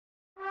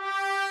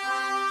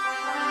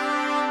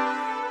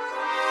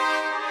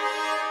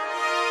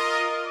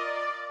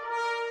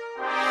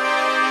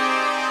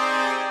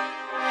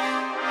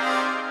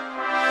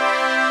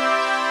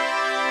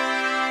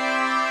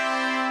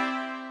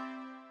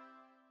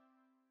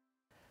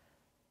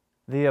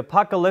The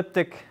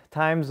apocalyptic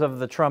times of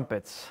the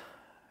trumpets.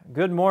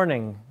 Good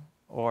morning,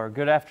 or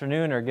good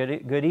afternoon, or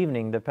good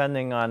evening,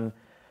 depending on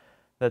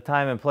the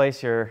time and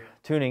place you're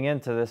tuning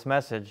into this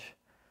message.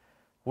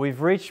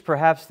 We've reached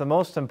perhaps the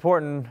most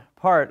important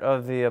part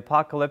of the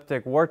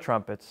apocalyptic war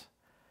trumpets,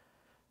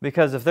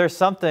 because if there's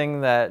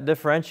something that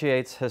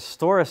differentiates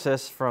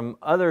historicists from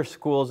other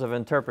schools of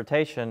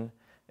interpretation,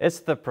 it's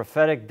the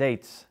prophetic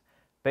dates,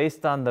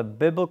 based on the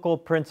biblical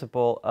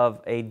principle of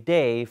a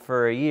day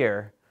for a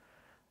year.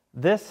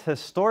 This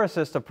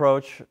historicist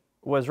approach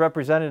was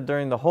represented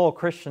during the whole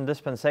Christian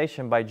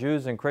dispensation by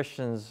Jews and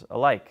Christians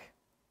alike.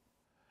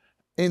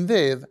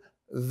 Indeed,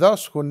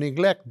 those who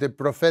neglect the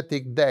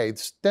prophetic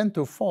dates tend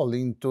to fall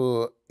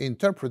into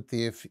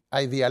interpretive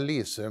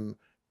idealism,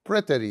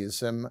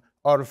 preterism,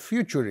 or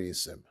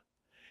futurism.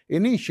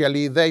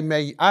 Initially, they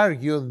may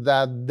argue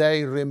that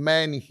they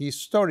remain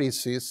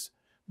historicists,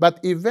 but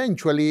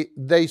eventually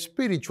they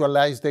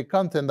spiritualize the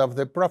content of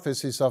the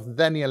prophecies of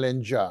Daniel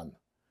and John.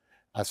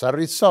 As a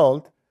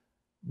result,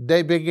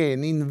 they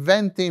begin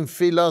inventing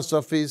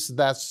philosophies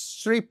that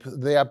strip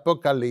the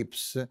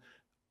apocalypse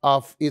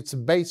of its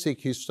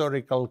basic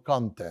historical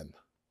content.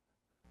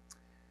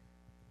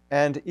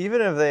 And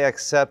even if they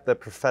accept the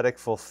prophetic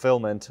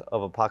fulfillment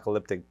of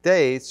apocalyptic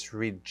dates,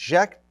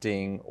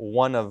 rejecting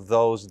one of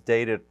those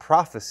dated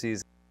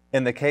prophecies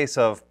in the case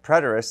of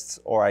preterists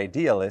or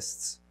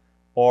idealists,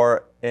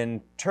 or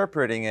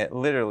interpreting it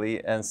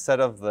literally instead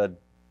of the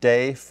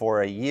day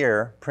for a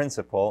year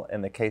principle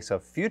in the case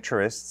of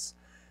futurists,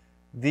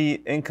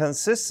 the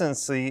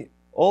inconsistency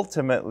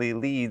ultimately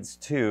leads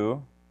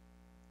to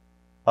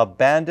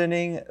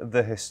abandoning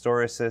the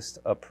historicist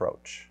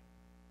approach.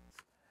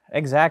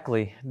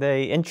 Exactly.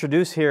 They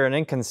introduce here an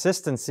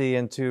inconsistency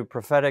into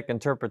prophetic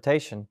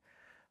interpretation.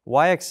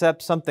 Why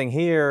accept something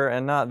here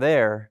and not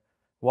there?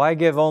 Why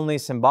give only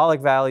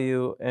symbolic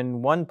value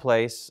in one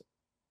place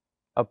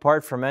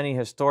apart from any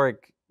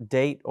historic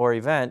date or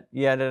event,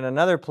 yet in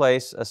another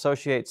place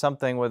associate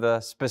something with a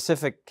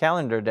specific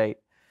calendar date?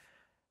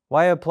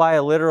 Why apply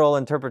a literal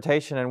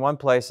interpretation in one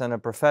place and a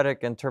prophetic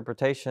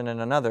interpretation in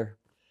another?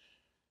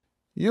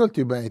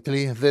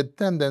 Ultimately, the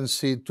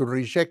tendency to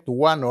reject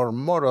one or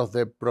more of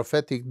the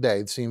prophetic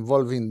dates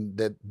involving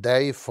the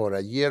day for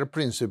a year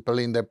principle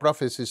in the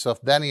prophecies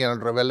of Daniel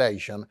and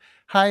Revelation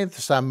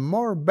hides a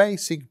more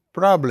basic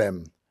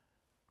problem: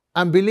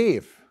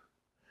 unbelief.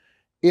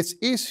 It's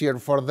easier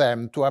for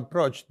them to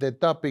approach the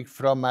topic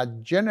from a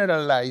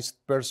generalized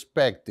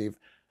perspective,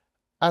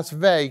 as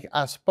vague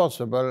as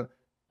possible,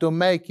 to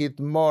make it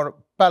more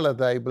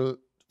palatable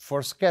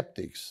for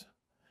skeptics.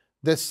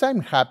 The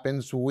same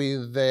happens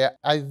with the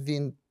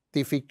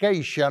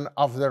identification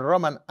of the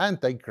Roman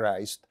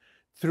Antichrist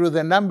through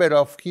the number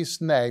of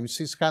his name,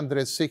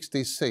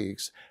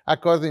 666,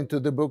 according to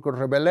the book of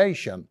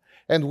Revelation.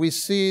 And we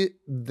see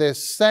the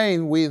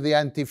same with the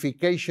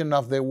identification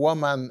of the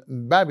woman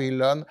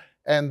Babylon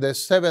and the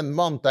 7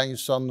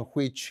 mountains on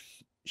which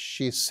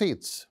she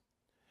sits.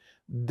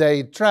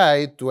 They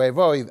try to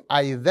avoid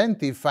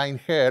identifying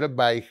her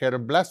by her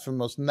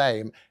blasphemous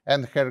name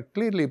and her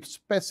clearly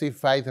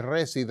specified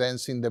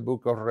residence in the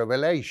book of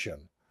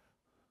Revelation.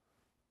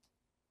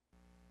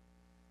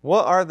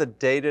 What are the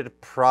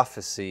dated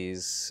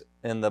prophecies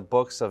in the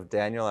books of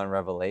Daniel and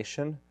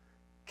Revelation?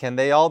 Can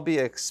they all be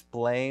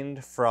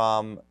explained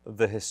from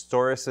the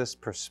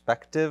historicist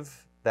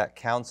perspective that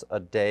counts a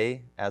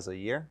day as a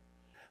year?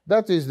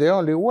 That is the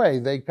only way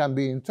they can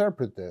be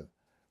interpreted.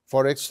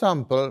 For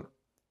example,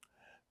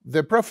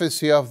 the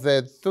prophecy of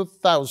the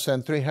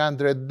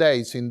 2,300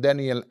 days in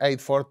Daniel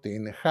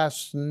 8:14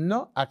 has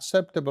no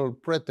acceptable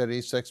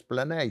preterist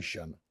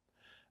explanation.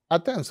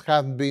 Attempts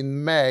have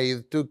been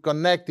made to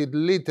connect it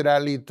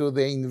literally to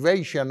the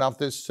invasion of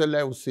the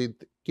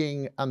Seleucid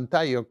king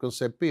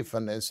Antiochus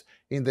Epiphanes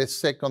in the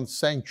 2nd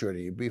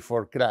century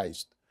before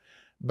Christ,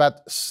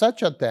 but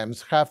such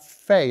attempts have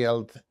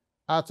failed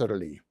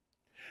utterly.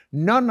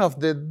 None of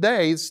the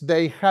dates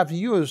they have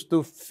used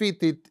to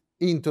fit it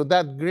into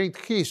that great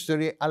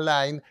history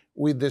align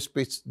with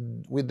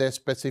the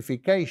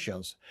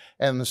specifications.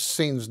 And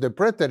since the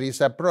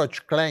preterist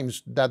approach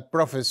claims that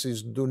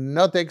prophecies do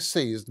not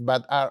exist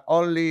but are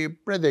only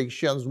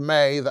predictions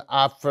made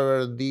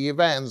after the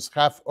events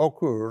have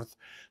occurred,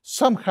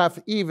 some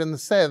have even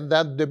said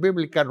that the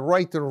biblical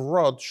writer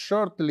wrote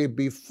shortly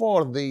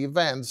before the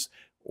events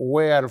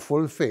were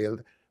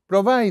fulfilled,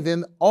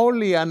 providing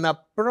only an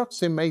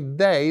approximate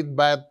date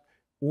but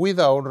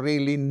without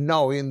really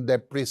knowing the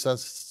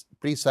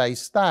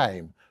precise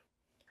time.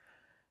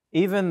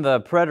 Even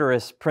the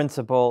preterist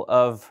principle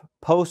of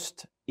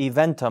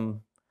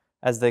post-eventum,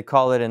 as they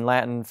call it in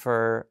Latin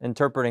for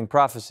interpreting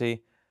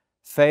prophecy,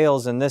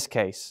 fails in this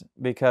case,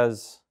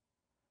 because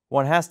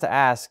one has to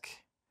ask,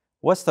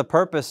 what's the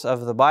purpose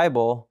of the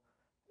Bible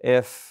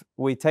if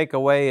we take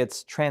away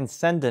its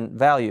transcendent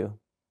value?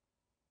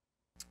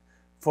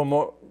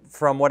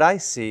 From what I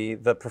see,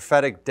 the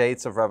prophetic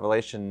dates of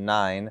Revelation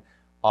 9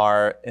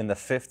 are in the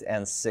 5th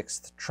and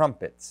 6th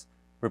trumpets,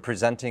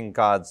 representing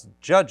God's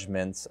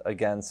judgments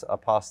against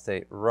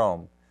apostate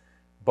Rome.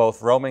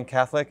 both Roman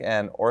Catholic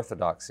and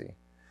Orthodoxy.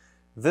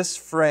 This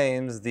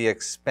frames the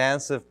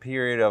expansive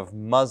period of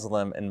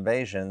Muslim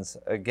invasions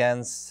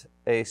against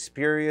a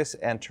spurious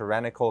and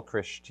tyrannical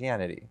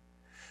Christianity.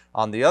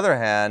 On the other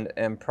hand,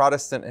 in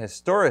Protestant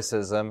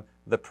historicism,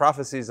 the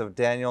prophecies of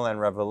Daniel and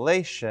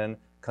Revelation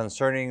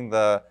concerning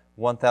the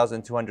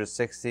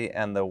 1260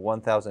 and the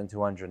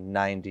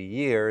 1290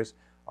 years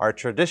are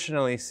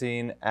traditionally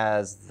seen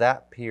as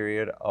that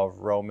period of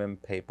Roman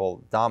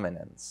papal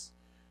dominance.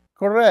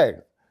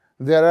 Correct.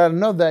 There are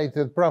no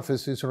dated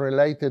prophecies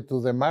related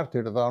to the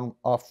martyrdom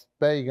of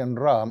pagan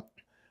Rome,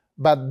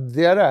 but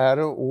there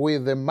are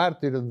with the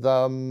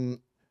martyrdom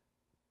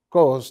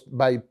caused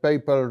by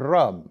papal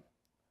Rome.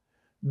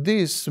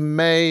 This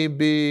may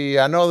be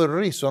another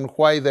reason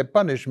why the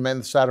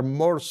punishments are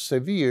more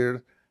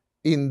severe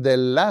in the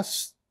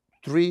last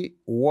three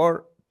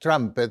war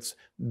trumpets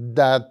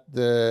that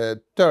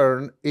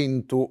turn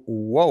into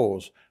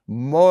woes,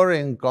 more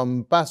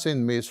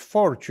encompassing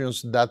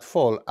misfortunes that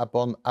fall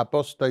upon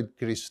apostate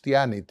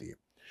Christianity.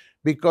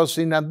 Because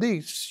in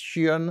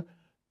addition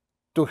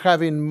to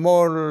having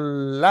more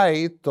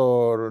light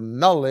or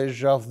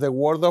knowledge of the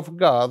Word of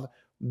God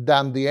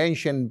than the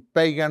ancient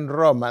pagan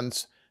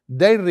Romans,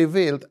 they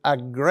revealed a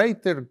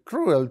greater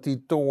cruelty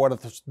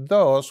towards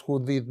those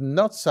who did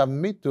not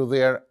submit to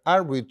their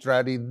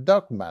arbitrary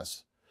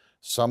dogmas.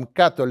 Some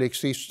Catholic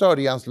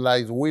historians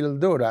like Will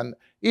Durant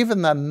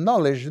even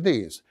acknowledge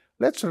this.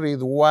 Let's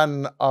read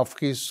one of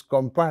his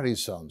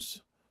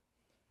comparisons.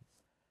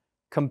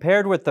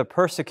 Compared with the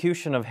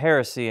persecution of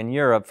heresy in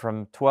Europe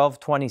from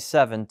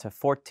 1227 to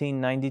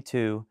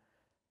 1492,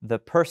 the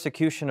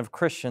persecution of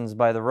Christians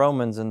by the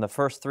Romans in the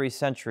first 3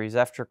 centuries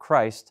after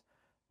Christ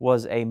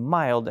was a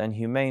mild and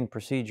humane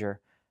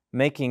procedure.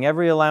 Making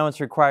every allowance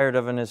required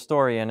of an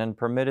historian and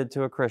permitted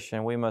to a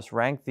Christian, we must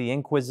rank the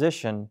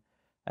Inquisition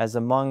as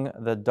among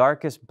the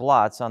darkest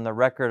blots on the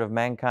record of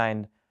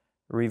mankind,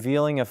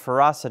 revealing a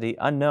ferocity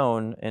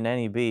unknown in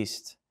any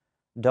beast.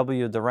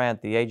 W.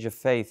 Durant, The Age of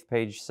Faith,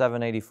 page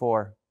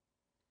 784.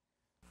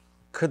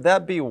 Could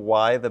that be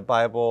why the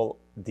Bible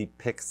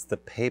depicts the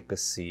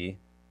papacy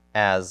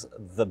as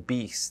the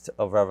beast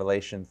of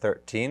Revelation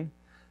 13?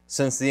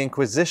 Since the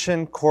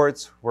Inquisition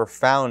courts were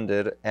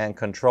founded and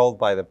controlled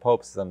by the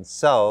popes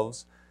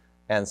themselves,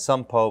 and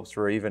some popes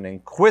were even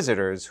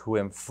inquisitors who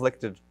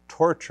inflicted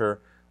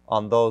torture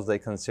on those they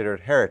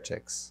considered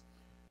heretics.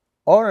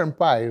 All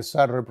empires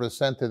are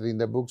represented in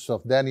the books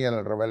of Daniel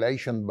and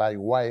Revelation by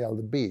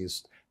wild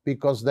beasts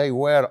because they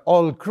were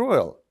all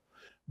cruel.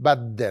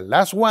 But the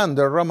last one,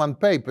 the Roman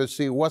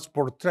papacy, was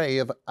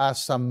portrayed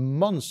as a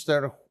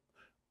monster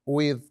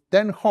with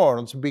 10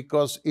 horns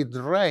because it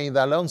reigned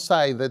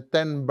alongside the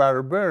 10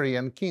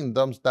 barbarian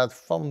kingdoms that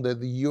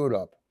founded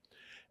Europe.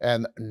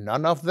 And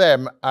none of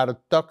them are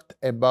talked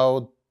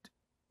about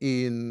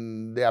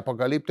in the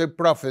apocalyptic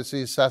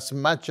prophecies as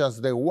much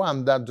as the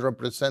one that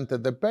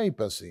represented the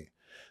papacy.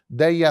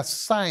 They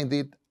assigned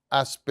it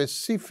a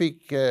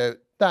specific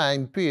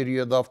time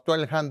period of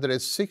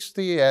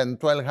 1260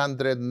 and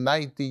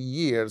 1290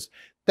 years,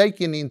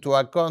 taking into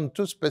account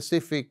 2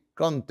 specific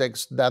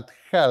contexts that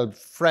help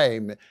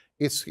frame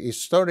its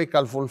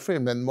historical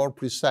fulfillment more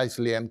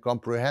precisely and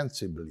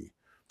comprehensively.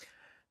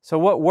 So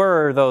what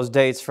were those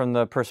dates from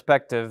the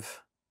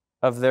perspective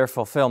of their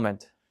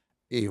fulfillment?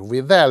 If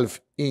we delve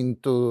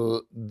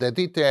into the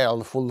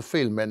detailed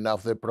fulfillment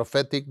of the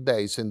prophetic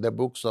days in the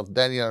books of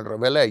Daniel and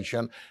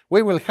Revelation,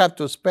 we will have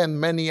to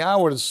spend many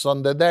hours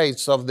on the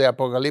dates of the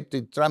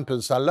apocalyptic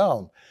trumpets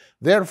alone.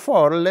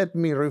 Therefore, let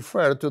me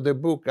refer to the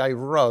book I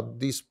wrote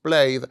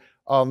displayed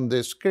on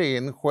the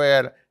screen,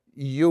 where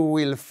you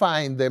will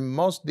find the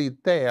most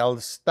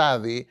detailed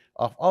study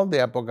of all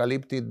the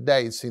apocalyptic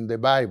dates in the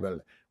Bible,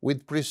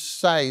 with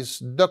precise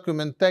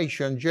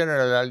documentation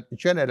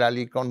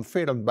generally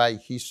confirmed by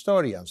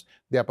historians.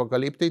 The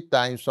Apocalyptic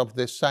Times of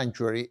the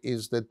Sanctuary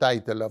is the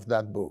title of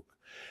that book.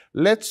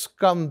 Let's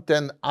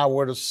content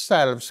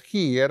ourselves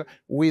here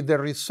with the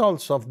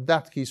results of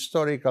that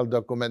historical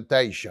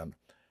documentation.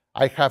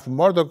 I have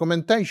more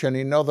documentation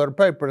in other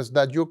papers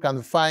that you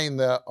can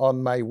find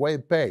on my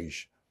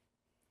webpage.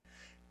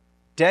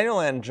 Daniel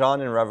and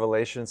John in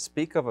Revelation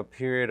speak of a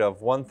period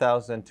of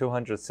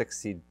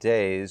 1,260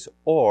 days,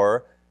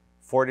 or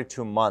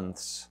 42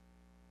 months,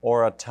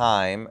 or a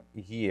time,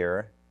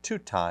 year, 2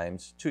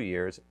 times, 2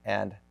 years,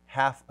 and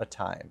half a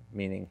time,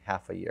 meaning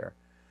half a year.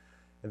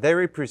 They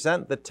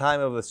represent the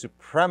time of the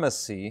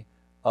supremacy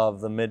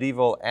of the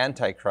medieval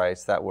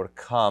Antichrist that would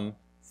come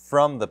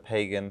from the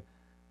pagan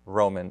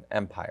Roman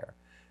Empire.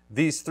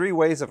 These 3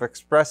 ways of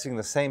expressing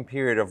the same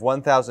period of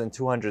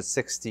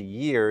 1,260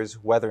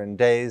 years, whether in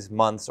days,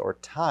 months, or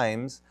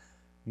times,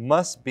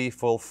 must be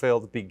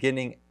fulfilled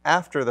beginning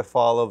after the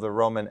fall of the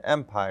Roman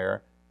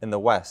Empire in the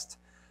West.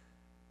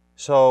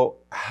 So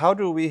how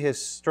do we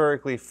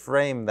historically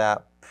frame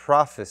that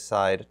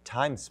prophesied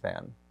time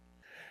span?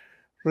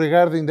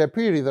 Regarding the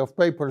period of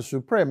papal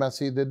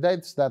supremacy, the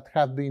dates that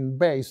have been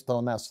based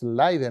on a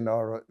sliding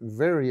or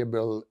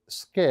variable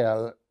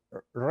scale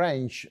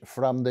range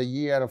from the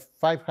year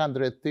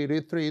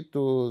 533 to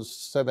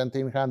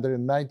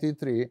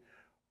 1793,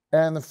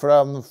 and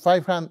from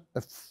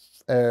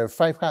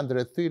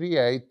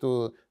 538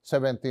 to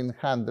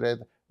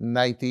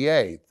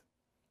 1798.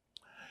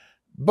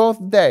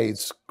 Both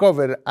dates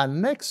cover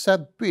an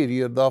exact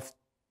period of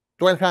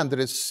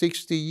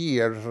 1260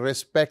 years,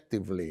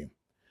 respectively.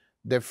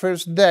 The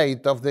first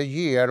date of the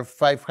year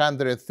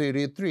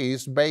 533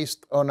 is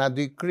based on a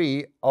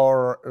decree,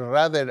 or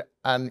rather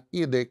an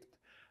edict,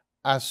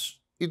 as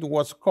it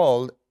was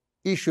called,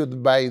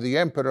 issued by the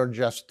Emperor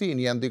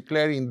Justinian,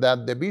 declaring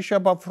that the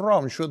Bishop of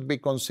Rome should be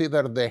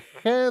considered the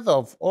head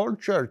of all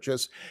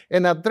churches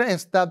and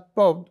address that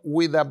pope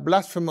with a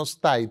blasphemous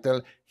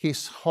title,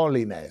 His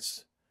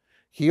Holiness.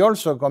 He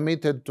also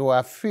committed to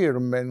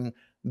affirming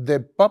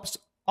the pope's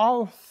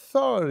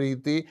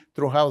authority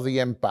throughout the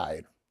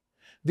empire.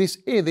 This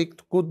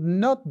edict could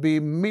not be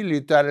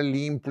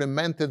militarily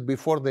implemented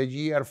before the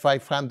year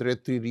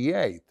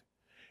 538.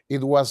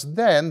 It was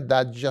then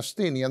that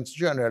Justinian's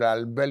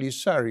general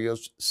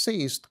Belisarius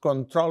seized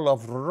control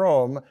of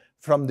Rome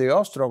from the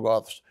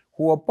Ostrogoths,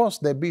 who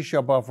opposed the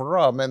Bishop of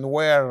Rome and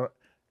were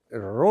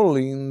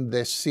ruling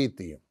the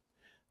city.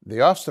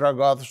 The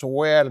Ostrogoths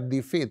were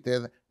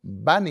defeated,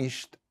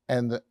 banished,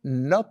 and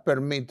not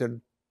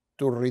permitted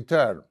to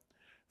return.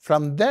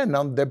 From then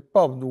on, the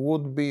Pope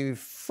would be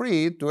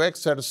free to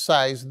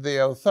exercise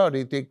the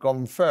authority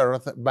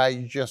conferred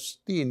by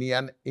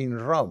Justinian in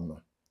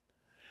Rome.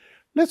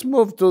 Let's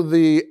move to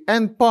the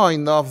end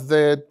point of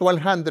the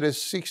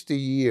 1260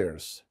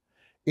 years.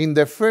 In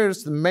the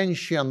first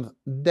mentioned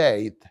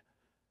date,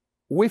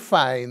 we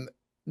find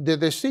the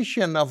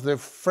decision of the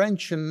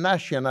French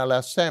National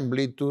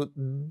Assembly to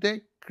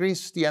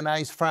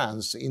de-Christianize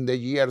France in the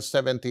year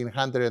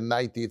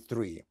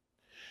 1793.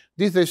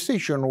 This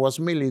decision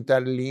was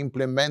militarily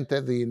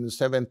implemented in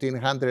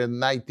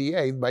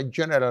 1798 by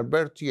General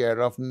Berthier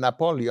of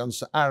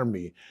Napoleon's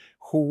army,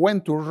 who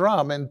went to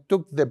Rome and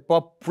took the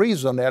Pope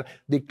prisoner,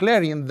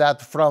 declaring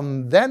that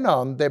from then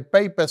on the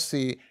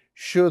papacy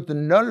should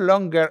no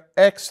longer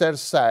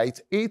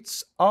exercise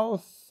its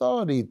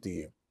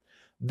authority.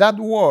 That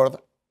word,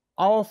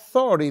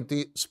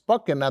 authority,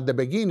 spoken at the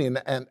beginning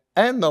and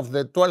end of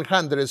the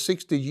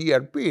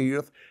 1260-year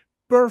period,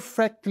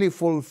 perfectly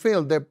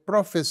fulfilled the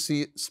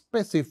prophecy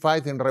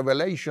specified in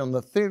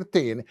Revelation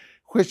 13,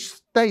 which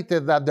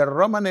stated that the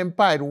Roman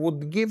Empire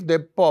would give the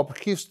Pope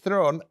his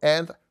throne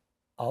and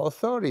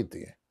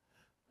authority.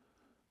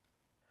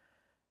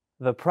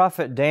 The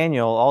prophet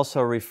Daniel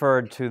also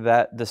referred to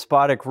that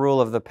despotic rule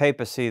of the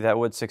papacy that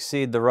would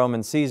succeed the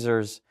Roman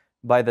Caesars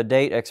by the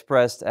date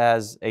expressed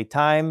as a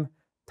time,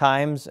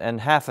 times,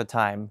 and half a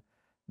time,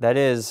 that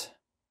is,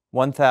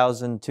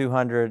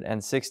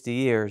 1,260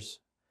 years,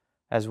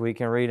 as we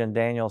can read in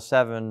Daniel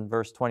 7,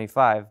 verse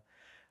 25.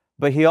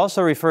 But he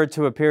also referred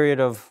to a period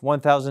of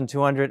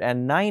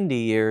 1,290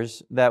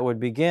 years that would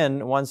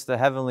begin once the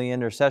heavenly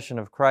intercession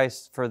of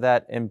Christ for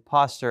that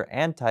impostor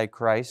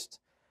Antichrist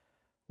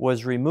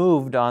was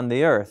removed on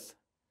the earth,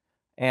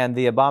 and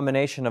the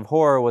abomination of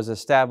horror was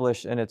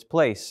established in its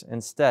place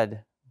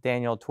instead.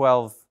 Daniel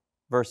 12,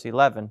 verse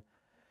 11.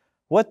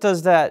 What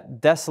does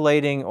that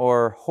desolating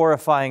or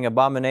horrifying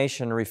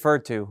abomination refer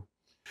to?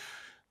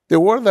 The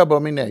word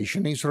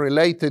abomination is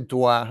related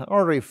to a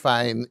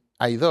horrifying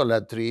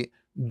idolatry,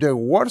 the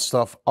worst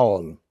of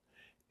all.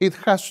 It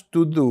has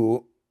to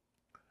do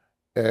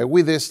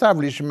with the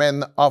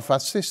establishment of a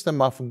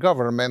system of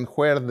government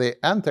where the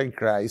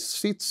Antichrist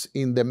sits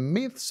in the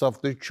midst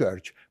of the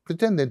church,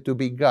 pretending to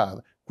be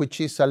God, which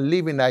is a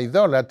living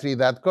idolatry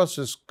that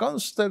causes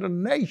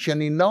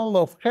consternation in all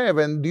of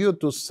heaven due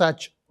to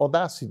such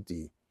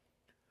audacity.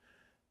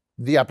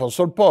 The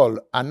Apostle Paul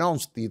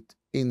announced it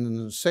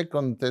in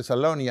 2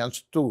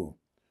 Thessalonians 2,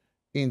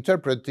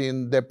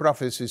 interpreting the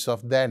prophecies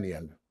of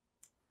Daniel.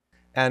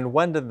 And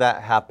when did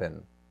that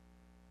happen?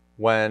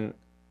 When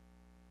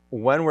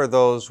were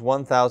those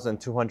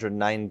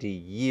 1,290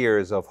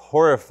 years of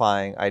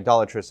horrifying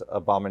idolatrous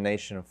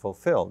abomination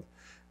fulfilled?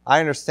 I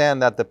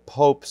understand that the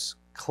Pope's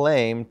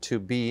claim to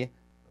be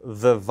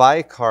the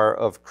vicar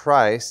of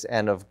Christ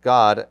and of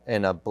God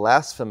in a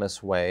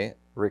blasphemous way,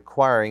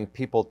 requiring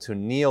people to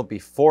kneel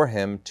before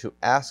him to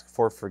ask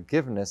for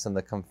forgiveness in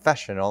the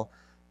confessional,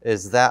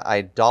 is that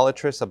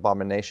idolatrous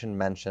abomination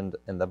mentioned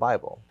in the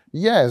Bible?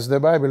 Yes, the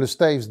Bible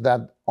states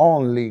that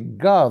only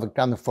God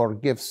can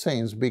forgive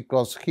sins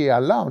because he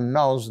alone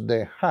knows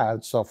the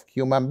hearts of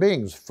human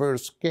beings. 1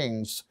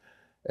 Kings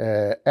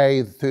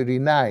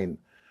 8:39.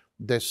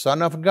 The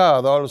Son of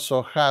God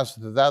also has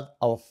that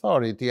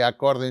authority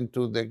according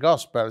to the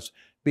Gospels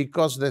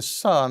because the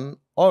Son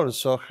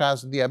also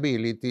has the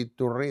ability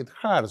to read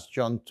hearts,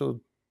 John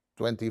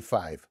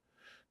 2:25.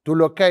 To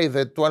locate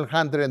the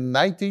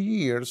 1290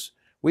 years,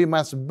 we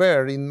must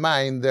bear in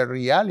mind the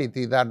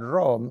reality that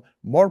Rome,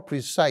 more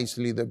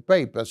precisely the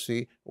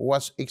papacy,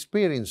 was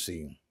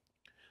experiencing.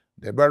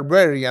 The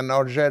barbarian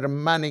or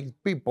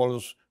Germanic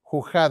peoples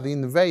who had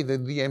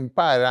invaded the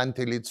empire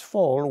until its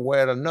fall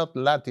were not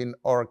Latin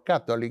or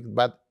Catholic,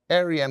 but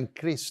Arian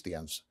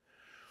Christians.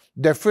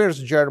 The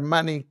first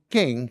Germanic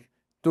king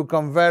to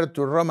convert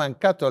to Roman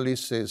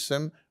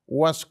Catholicism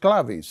was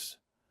Clovis.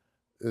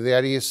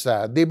 There is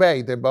a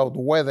debate about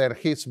whether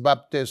his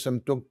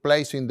baptism took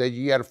place in the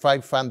year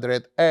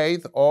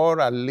 508 or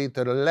a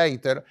little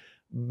later,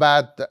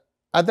 but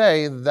a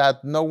date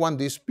that no one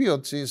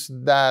disputes is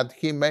that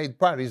he made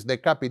Paris the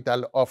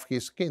capital of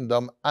his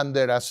kingdom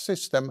under a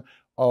system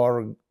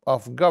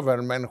of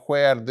government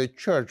where the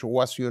church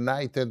was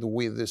united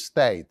with the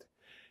state.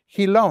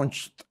 He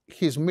launched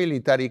his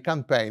military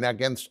campaign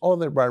against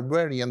other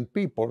barbarian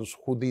peoples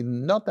who did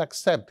not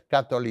accept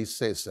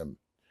Catholicism.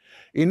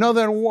 In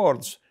other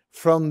words,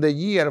 from the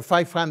year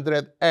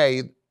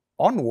 508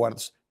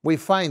 onwards, we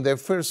find the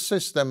first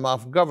system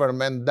of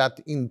government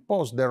that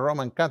imposed the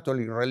Roman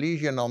Catholic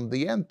religion on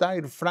the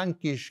entire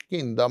Frankish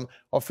kingdom,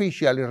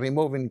 officially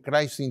removing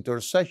Christ's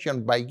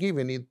intercession by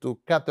giving it to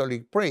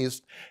Catholic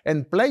priests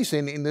and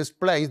placing in its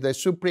place the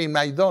supreme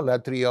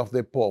idolatry of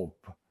the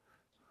Pope.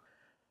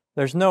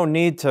 There's no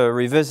need to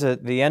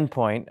revisit the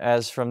endpoint,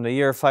 as from the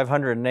year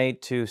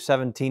 508 to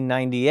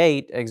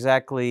 1798,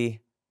 exactly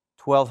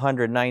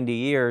 1,290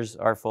 years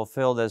are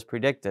fulfilled as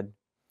predicted,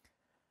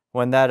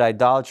 when that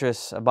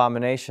idolatrous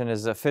abomination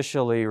is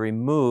officially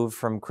removed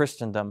from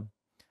Christendom.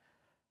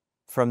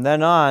 From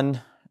then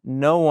on,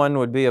 no one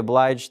would be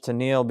obliged to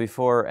kneel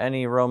before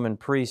any Roman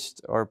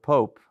priest or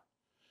pope.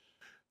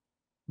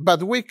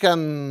 But we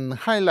can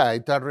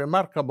highlight a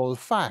remarkable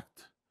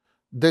fact.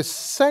 The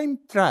same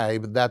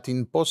tribe that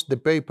imposed the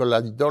papal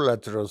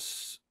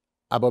idolatrous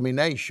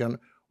abomination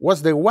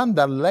was the one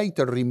that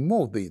later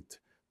removed it,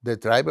 the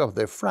tribe of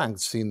the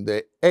Franks in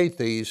the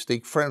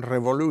atheistic French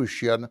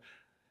Revolution.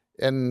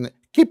 And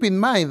keep in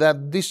mind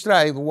that this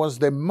tribe was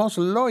the most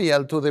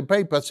loyal to the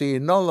papacy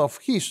in all of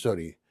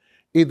history.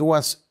 It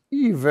was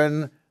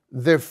even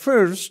the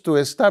first to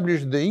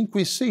establish the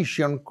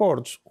Inquisition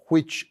courts,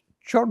 which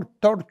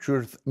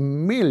tortured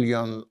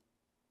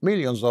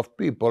millions of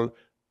people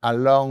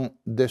along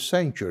the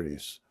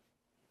centuries.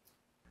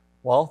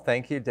 Well,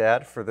 thank you,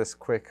 Dad, for this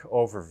quick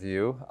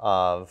overview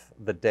of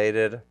the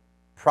dated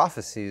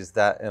prophecies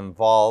that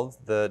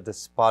involved the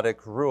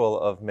despotic rule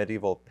of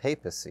medieval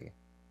papacy.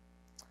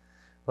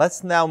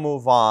 Let's now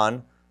move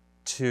on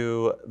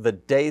to the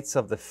dates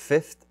of the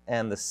fifth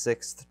and the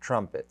sixth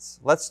trumpets.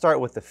 Let's start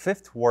with the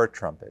fifth war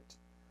trumpet.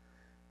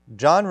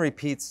 John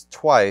repeats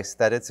twice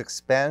that its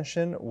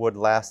expansion would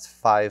last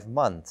 5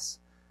 months,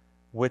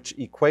 which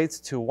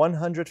equates to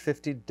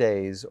 150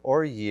 days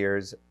or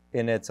years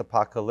in its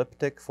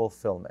apocalyptic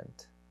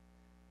fulfillment.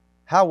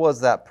 How was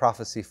that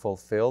prophecy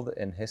fulfilled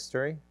in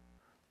history?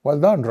 Well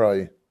done,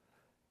 Roy,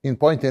 in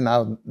pointing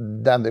out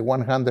that the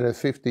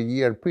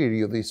 150-year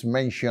period is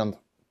mentioned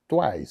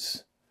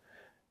twice.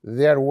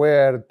 There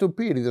were 2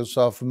 periods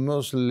of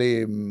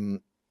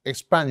Muslim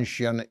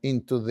expansion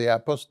into the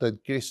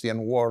apostate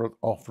Christian world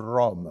of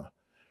Rome.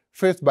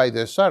 First by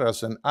the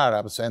Saracen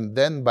Arabs and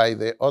then by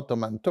the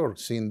Ottoman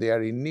Turks in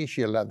their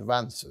initial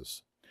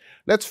advances.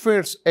 Let's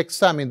first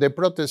examine the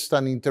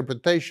Protestant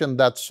interpretation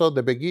that saw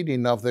the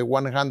beginning of the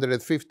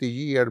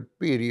 150-year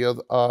period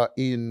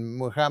in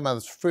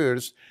Muhammad's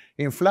first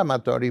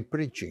inflammatory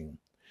preaching.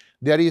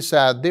 There is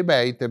a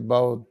debate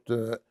about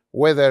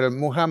whether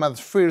Muhammad's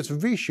first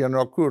vision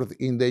occurred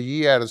in the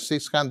year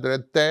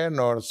 610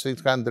 or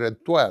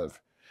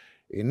 612.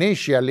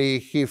 Initially,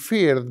 he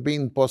feared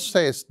being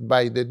possessed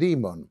by the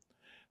demon.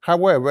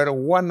 However,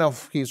 one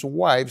of his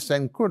wives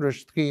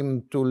encouraged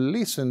him to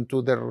listen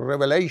to the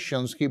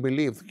revelations he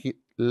believed he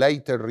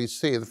later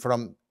received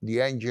from the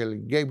angel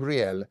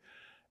Gabriel,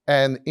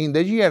 and in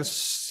the year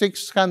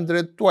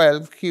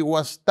 612 he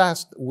was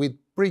tasked with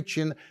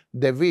preaching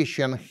the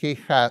visions he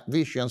had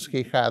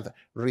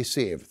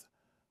received.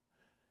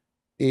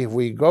 If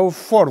we go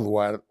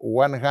forward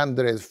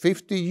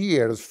 150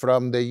 years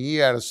from the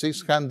year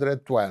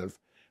 612,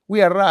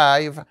 we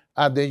arrive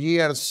at the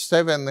year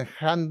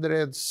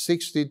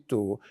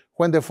 762,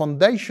 when the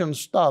foundation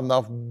stone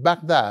of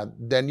Baghdad,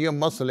 the new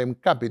Muslim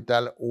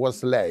capital,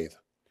 was laid.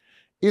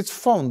 Its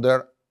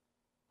founder,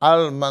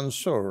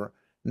 Al-Mansur,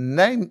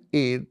 named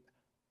it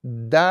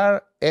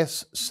Dar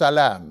es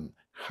Salam,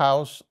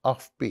 House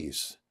of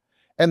Peace,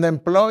 and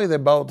employed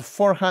about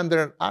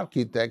 400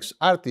 architects,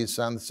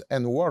 artisans,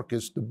 and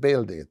workers to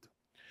build it.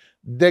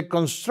 The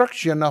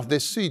construction of the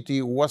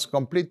city was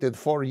completed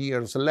 4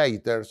 years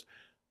later,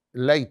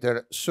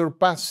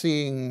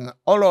 surpassing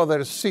all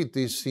other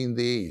cities in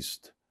the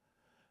East.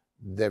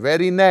 The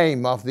very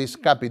name of this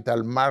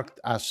capital marked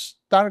a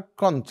stark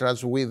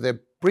contrast with the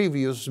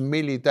previous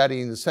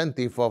military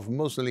incentive of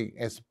Muslim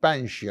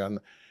expansion,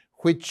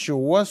 which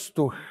was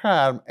to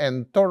harm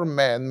and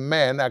torment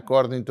men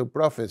according to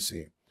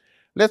prophecy.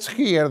 Let's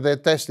hear the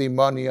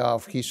testimony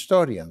of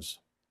historians.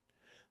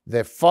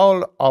 The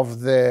fall of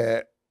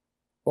the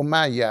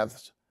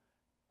Umayyads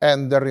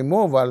and the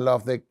removal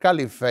of the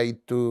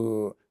Caliphate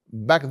to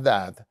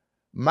Baghdad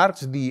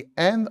marks the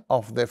end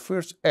of the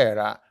first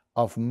era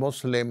of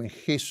Muslim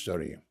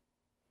history.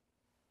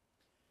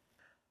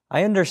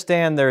 I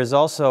understand there is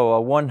also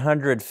a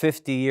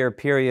 150-year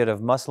period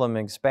of Muslim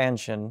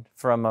expansion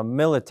from a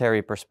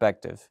military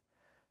perspective,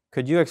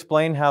 Could you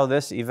explain how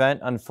this event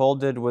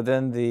unfolded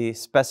within the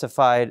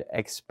specified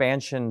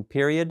expansion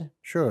period?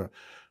 Sure.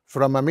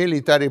 From a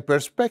military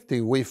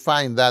perspective, we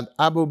find that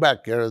Abu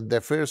Bakr, the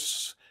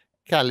first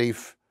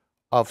caliph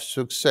of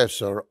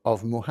successor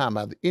of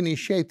Muhammad,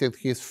 initiated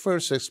his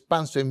first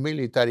expansive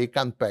military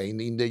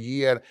campaign in the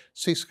year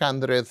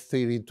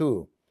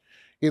 632.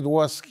 It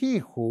was he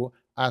who,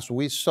 as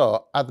we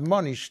saw,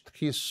 admonished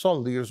his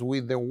soldiers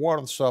with the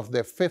words of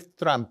the fifth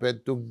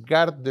trumpet to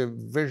guard the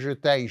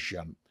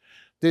vegetation.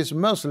 This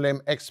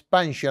Muslim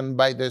expansion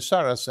by the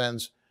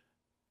Saracens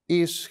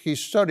is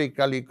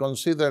historically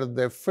considered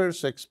the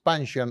first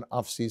expansion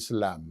of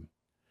Islam.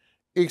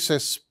 Its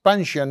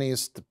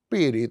expansionist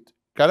period,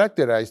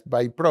 characterized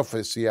by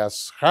prophecy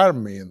as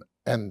harming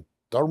and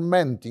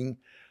tormenting,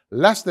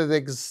 lasted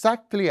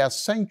exactly a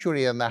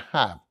century and a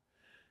half.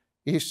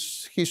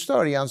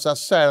 Historians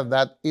assert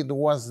that it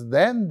was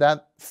then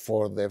that,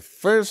 for the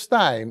first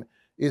time,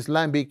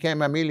 Islam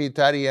became a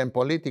military and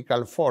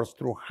political force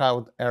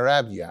throughout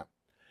Arabia.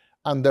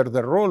 Under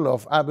the rule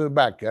of Abu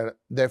Bakr,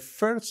 the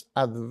first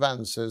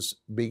advances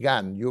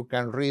began. You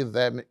can read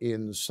them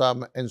in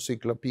some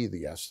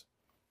encyclopedias.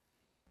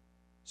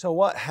 So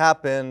what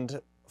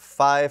happened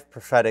 5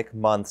 prophetic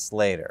months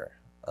later,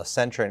 a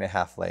century and a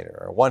half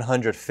later, or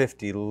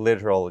 150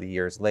 literal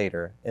years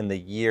later, in the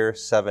year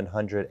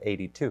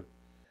 782?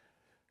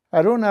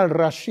 Harun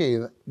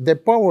al-Rashid, the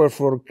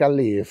powerful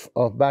caliph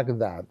of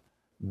Baghdad,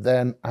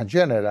 then a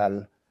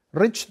general,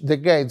 reached the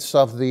gates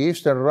of the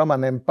Eastern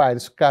Roman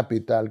Empire's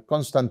capital,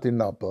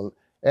 Constantinople,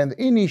 and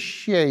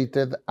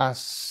initiated a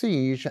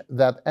siege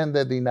that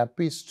ended in a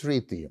peace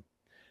treaty.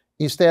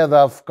 Instead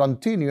of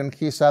continuing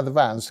his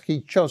advance,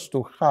 he chose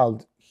to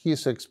halt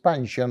his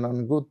expansion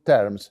on good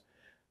terms.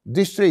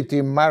 This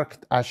treaty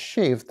marked a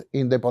shift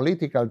in the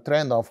political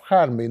trend of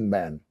harming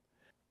men.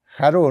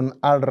 Harun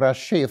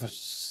al-Rashid's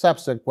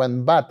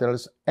subsequent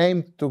battles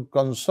aimed to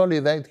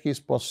consolidate his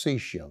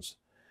positions.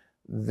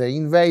 The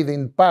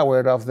invading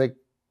power of the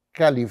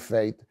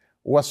caliphate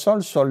was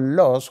also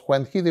lost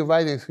when he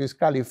divided his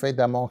caliphate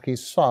among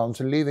his sons,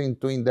 leading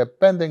to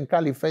independent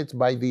caliphates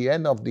by the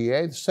end of the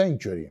 8th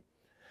century.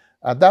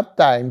 At that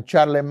time,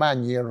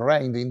 Charlemagne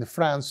reigned in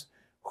France,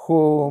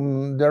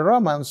 whom the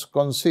Romans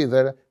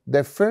considered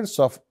the first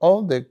of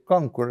all the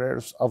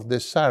conquerors of the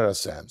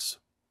Saracens.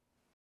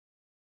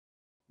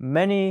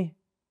 Many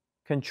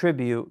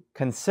contribute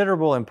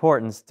considerable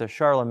importance to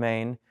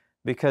Charlemagne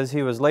because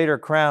he was later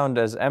crowned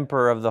as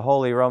Emperor of the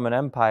Holy Roman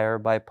Empire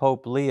by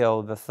Pope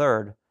Leo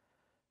III.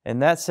 In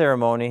that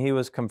ceremony, he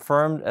was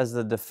confirmed as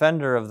the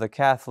defender of the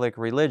Catholic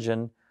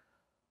religion,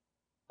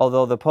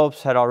 although the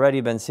popes had already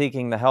been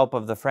seeking the help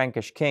of the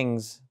Frankish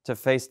kings to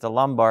face the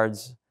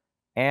Lombards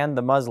and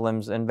the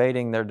Muslims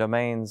invading their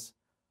domains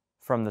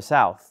from the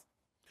south.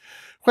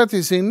 What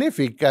is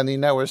significant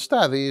in our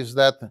study is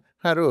that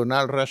Harun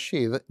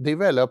al-Rashid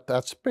developed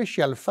a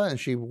special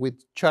friendship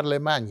with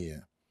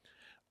Charlemagne.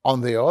 On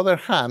the other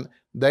hand,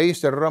 the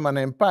Eastern Roman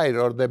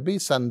Empire, or the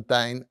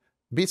Byzantine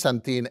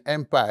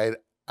Empire,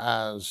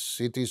 as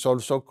it is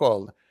also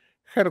called,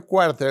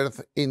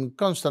 headquartered in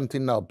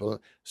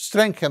Constantinople,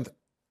 strengthened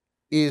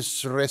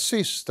its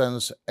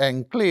resistance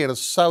and cleared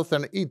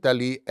southern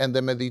Italy and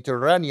the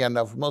Mediterranean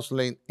of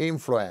Muslim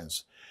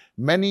influence.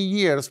 Many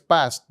years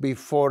passed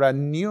before a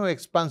new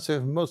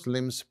expansive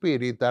Muslim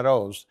spirit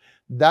arose,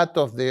 that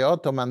of the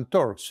Ottoman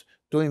Turks,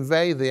 to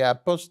invade the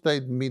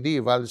apostate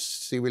medieval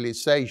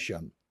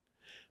civilization.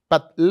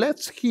 But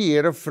let's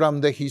hear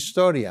from the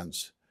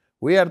historians.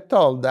 We are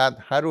told that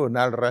Harun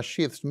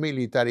al-Rashid's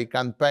military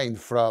campaign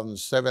from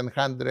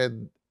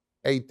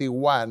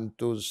 781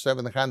 to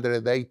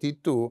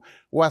 782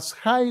 was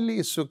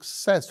highly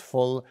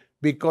successful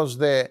because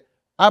the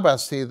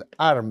Abbasid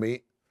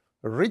army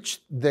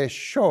reached the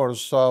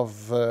shores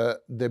of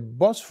the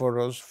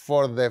Bosphorus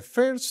for the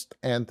first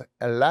and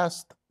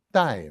last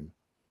time.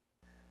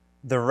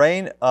 The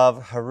reign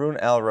of Harun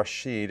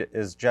al-Rashid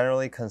is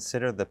generally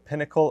considered the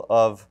pinnacle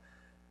of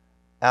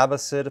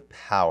Abbasid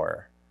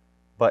power,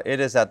 but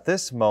it is at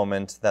this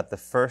moment that the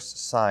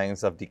first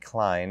signs of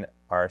decline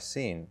are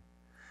seen.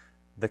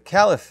 The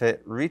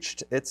caliphate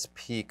reached its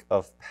peak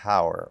of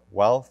power,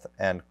 wealth,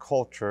 and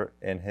culture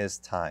in his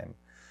time,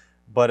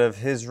 but if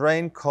his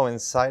reign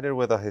coincided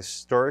with a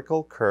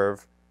historical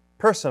curve,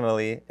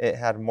 personally, it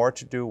had more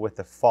to do with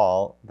the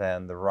fall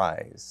than the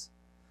rise.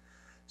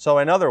 So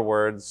in other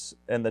words,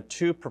 in the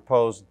two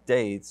proposed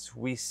dates,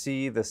 we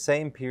see the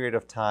same period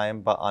of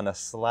time, but on a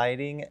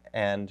sliding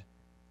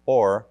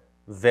or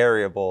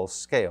variable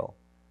scale,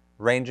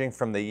 ranging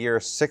from the year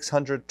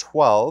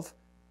 612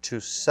 to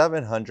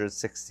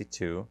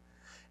 762,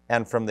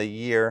 and from the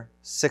year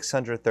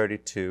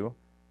 632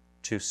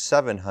 to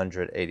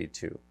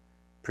 782,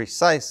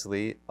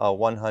 precisely a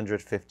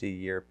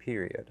 150-year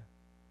period.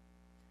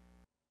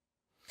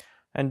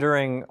 And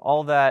during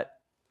all that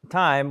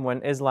time,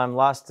 when Islam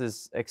lost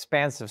its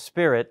expansive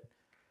spirit,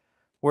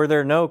 were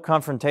there no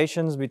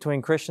confrontations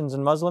between Christians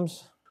and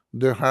Muslims?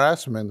 The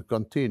harassment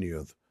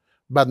continued,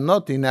 but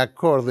not in a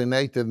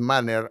coordinated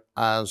manner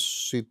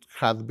as it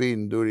had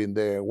been during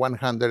the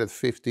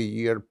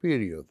 150-year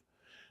period.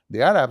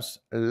 The Arabs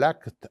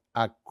lacked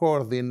a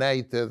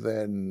coordinated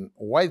and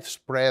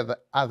widespread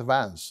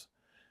advance.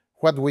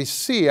 What we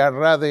see are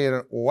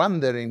rather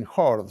wandering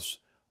hordes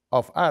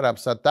of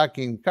Arabs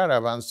attacking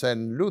caravans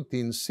and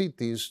looting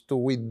cities to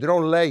withdraw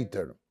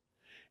later.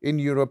 In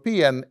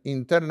European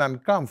internal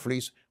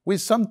conflicts, we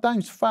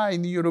sometimes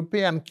find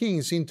European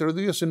kings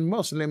introducing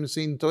Muslims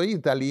into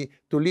Italy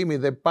to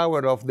limit the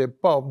power of the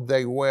Pope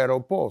they were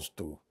opposed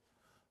to.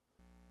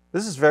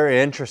 This is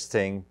very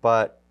interesting,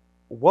 but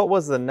what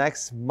was the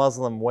next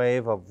Muslim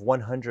wave of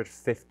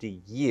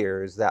 150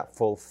 years that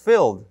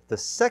fulfilled the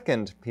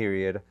second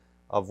period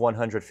of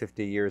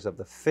 150 years of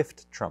the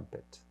fifth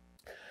trumpet?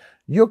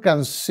 You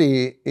can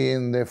see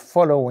in the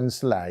following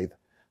slide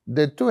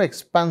the two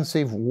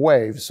expansive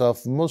waves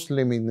of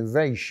Muslim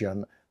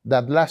invasion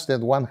that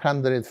lasted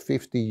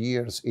 150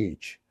 years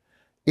each.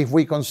 If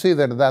we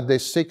consider that the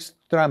sixth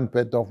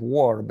trumpet of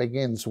war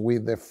begins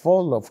with the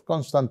fall of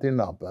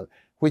Constantinople,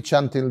 which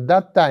until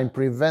that time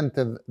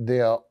prevented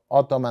the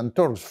Ottoman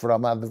Turks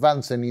from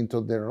advancing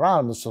into the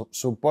realms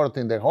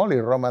supporting the Holy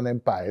Roman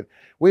Empire,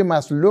 we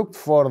must look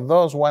for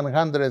those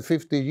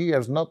 150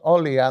 years not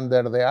only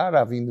under the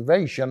Arab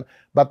invasion,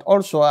 but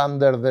also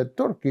under the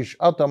Turkish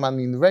Ottoman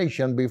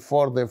invasion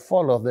before the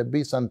fall of the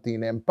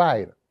Byzantine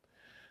Empire.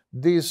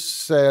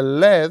 This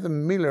led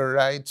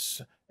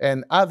Millerites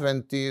and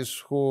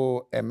Adventists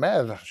who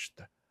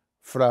emerged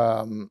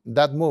from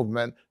that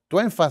movement to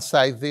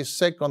emphasize this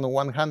second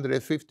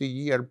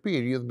 150-year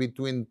period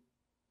between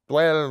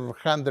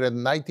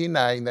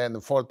 1299 and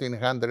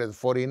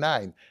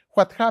 1449.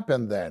 What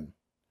happened then?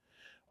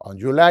 On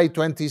July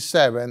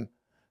 27,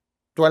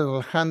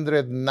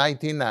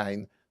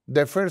 1299,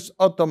 the first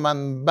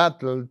Ottoman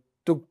battle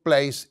took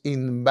place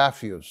in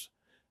Baphius,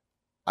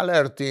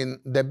 alerting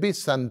the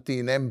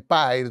Byzantine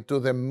Empire to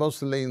the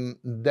Muslim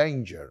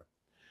danger.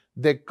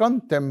 The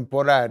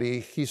contemporary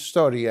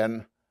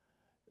historian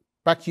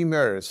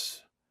Pachymeres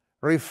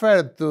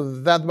referred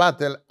to that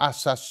battle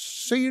as a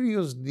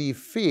serious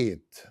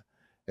defeat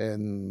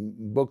in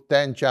Book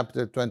 10,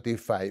 Chapter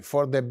 25,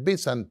 for the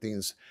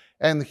Byzantines,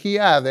 and he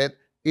added,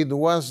 it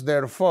was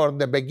therefore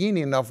the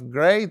beginning of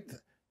great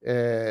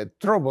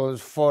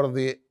troubles for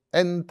the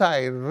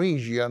entire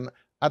region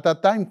at a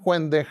time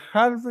when the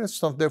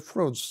harvest of the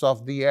fruits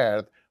of the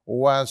earth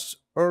was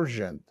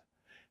urgent.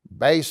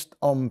 Based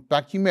on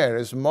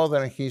Pachymeres,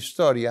 modern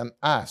historian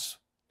asks,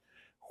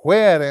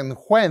 where and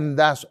when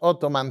does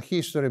Ottoman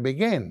history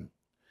begin?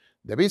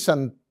 The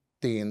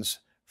Byzantines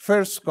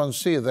first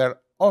considered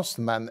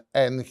Osman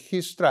and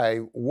his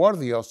tribe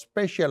worthy of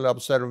special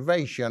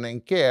observation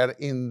and care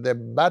in the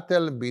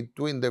battle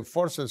between the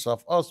forces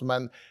of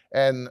Osman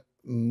and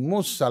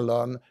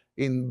Musalon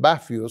in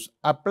Baphius,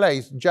 a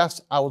place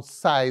just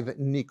outside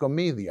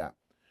Nicomedia.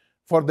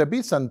 For the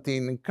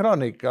Byzantine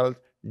chronicler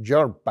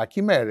George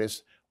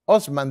Pachymeres,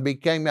 Osman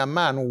became a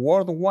man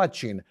worth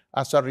watching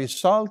as a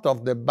result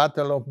of the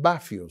Battle of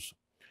Baphius.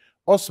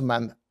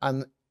 Osman,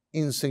 an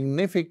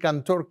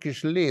insignificant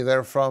Turkish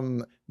leader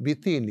from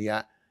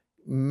Bithynia,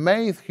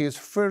 made his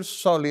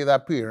first solid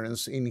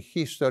appearance in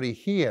history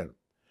here.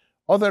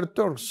 Other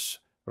Turks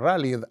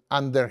rallied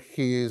under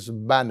his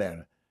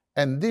banner,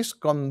 and these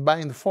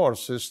combined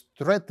forces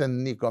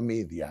threatened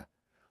Nicomedia.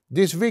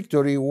 This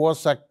victory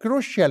was of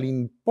crucial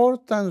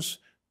importance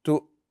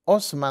to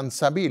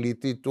Osman's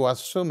ability to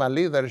assume a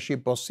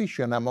leadership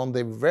position among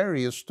the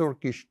various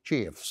Turkish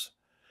chiefs.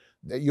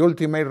 The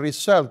ultimate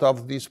result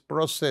of this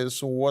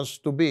process was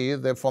to be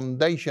the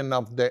foundation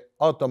of the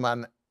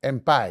Ottoman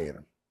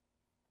Empire.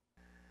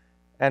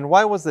 And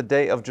why was the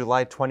date of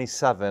July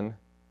 27,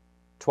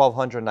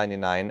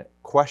 1299,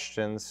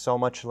 questioned so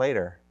much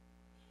later?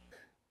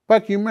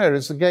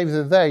 Pachymeres gave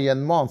the day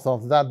and month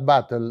of that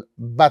battle,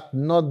 but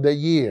not the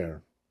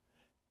year.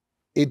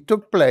 It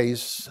took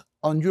place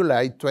on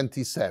July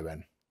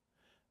 27.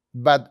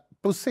 But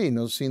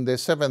Pucinus in the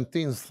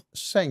 17th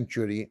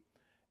century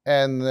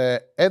and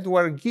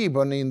Edward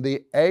Gibbon in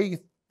the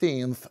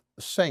 18th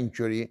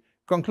century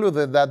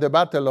concluded that the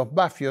Battle of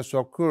Baphius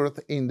occurred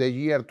in the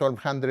year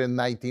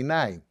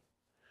 1299.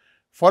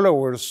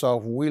 Followers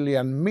of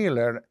William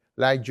Miller,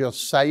 like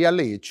Josiah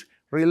Leach,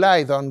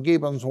 relied on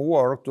Gibbon's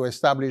work to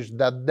establish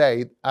that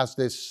date as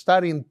the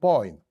starting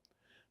point.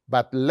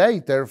 But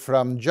later,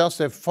 from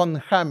Joseph von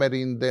Hammer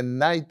in the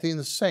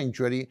 19th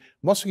century,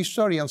 most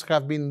historians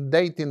have been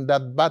dating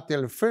that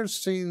battle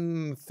first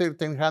in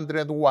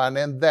 1301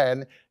 and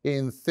then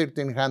in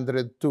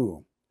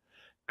 1302.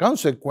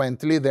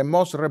 Consequently, the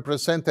most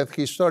represented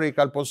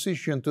historical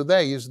position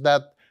today is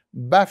that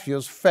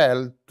Baphius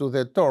fell to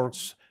the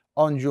Turks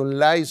on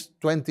July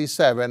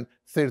 27,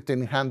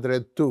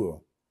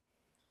 1302.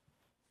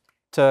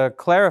 To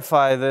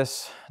clarify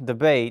this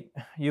debate,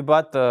 you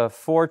bought the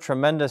 4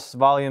 tremendous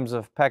volumes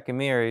of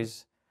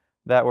Pachymeres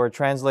that were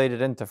translated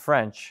into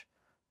French.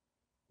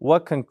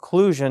 What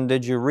conclusion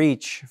did you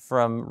reach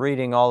from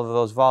reading all of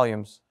those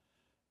volumes?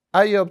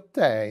 I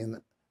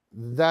obtained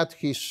that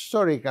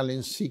historical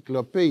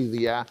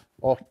encyclopedia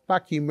of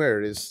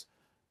Pachymeres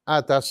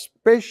at a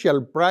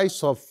special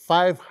price of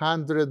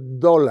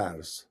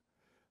 $500.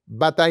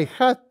 but I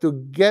had to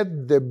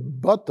get the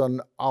bottom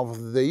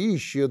of the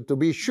issue to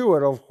be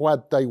sure of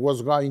what I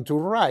was going to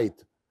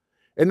write.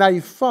 And I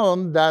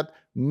found that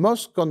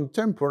most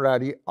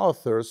contemporary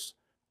authors,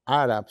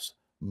 Arabs,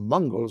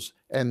 Mongols,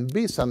 and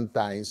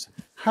Byzantines,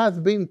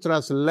 had been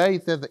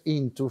translated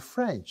into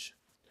French,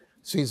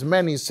 since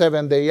many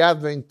Seventh-day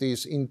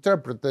Adventist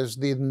interpreters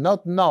did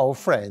not know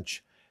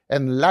French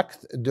and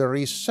lacked the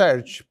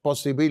research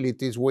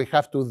possibilities we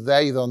have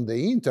today on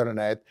the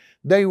internet.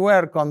 They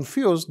were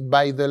confused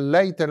by the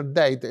later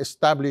date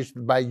established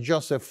by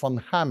Joseph von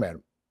Hammer.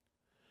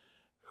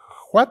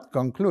 What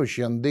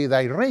conclusion did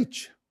I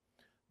reach?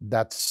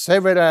 That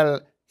several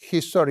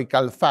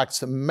historical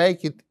facts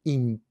make it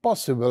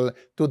impossible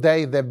to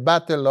date the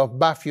Battle of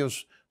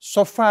Baphius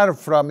so far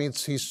from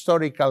its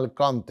historical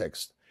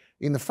context.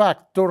 In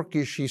fact,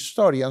 Turkish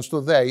historians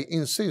today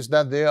insist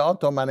that the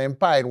Ottoman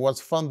Empire was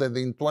founded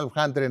in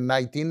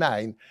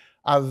 1299,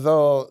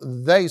 although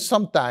they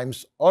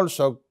sometimes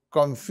also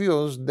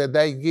confuse the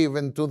date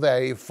given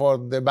today for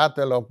the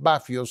Battle of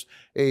Baphius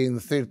in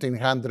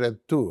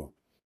 1302.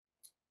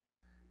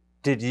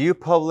 Did you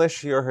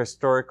publish your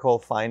historical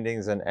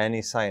findings in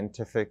any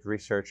scientific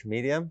research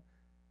medium?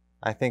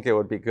 I think it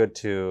would be good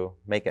to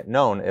make it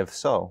known if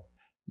so.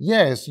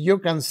 Yes, you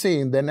can see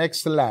in the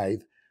next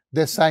slide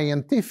the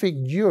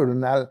scientific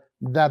journal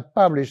that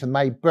published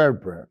my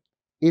paper.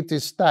 It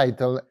is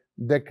titled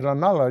The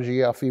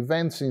Chronology of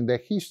Events in the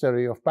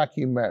History of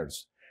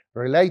Pachymeres,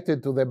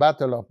 related to the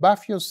Battle of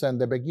Baphius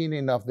and the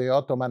beginning of the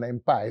Ottoman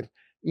Empire,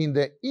 in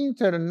the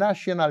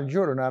International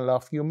Journal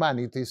of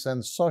Humanities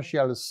and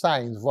Social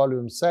Science,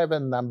 Volume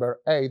 7, Number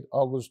 8,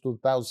 August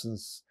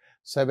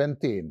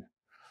 2017.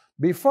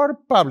 Before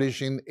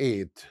publishing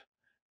it,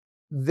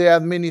 the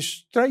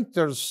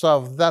administrators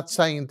of that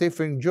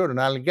scientific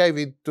journal gave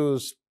it to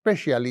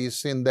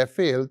specialists in the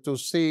field to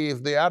see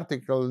if the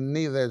article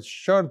needed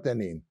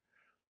shortening,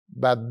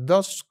 but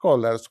those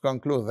scholars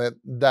concluded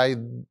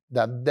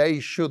that they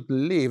should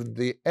leave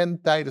the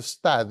entire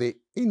study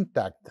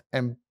intact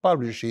and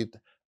publish it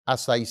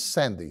as I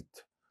send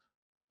it.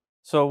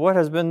 So what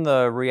has been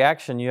the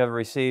reaction you have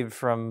received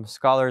from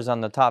scholars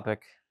on the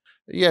topic?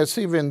 Yes,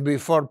 even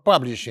before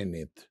publishing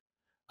it,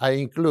 I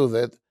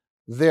included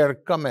their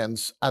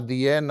comments at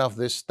the end of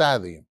the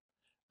study.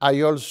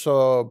 I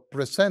also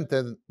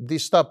presented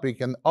this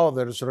topic and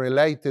others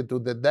related to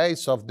the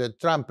days of the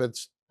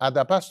trumpets at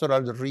a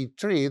pastoral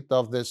retreat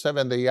of the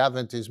Seventh-day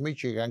Adventist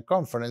Michigan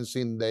Conference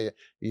in the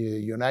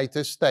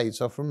United States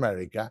of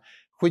America,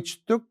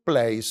 which took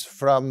place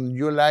from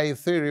July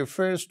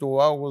 31st to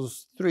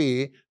August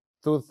 3,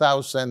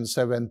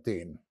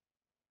 2017.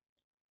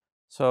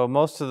 So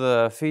most of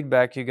the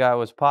feedback you got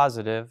was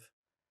positive,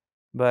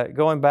 but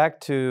going back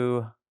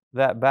to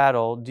that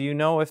battle, do you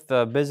know if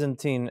the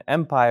Byzantine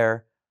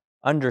Empire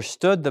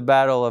understood the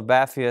Battle of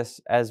Baphius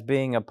as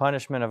being a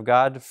punishment of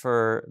God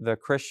for the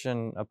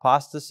Christian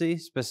apostasy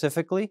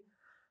specifically?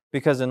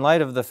 Because in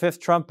light of the fifth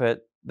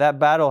trumpet, that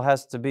battle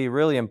has to be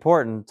really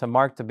important to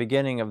mark the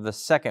beginning of the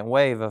second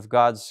wave of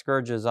God's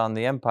scourges on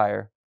the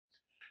empire.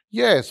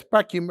 Yes,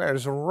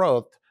 Pachymeres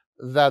wrote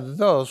that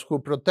those who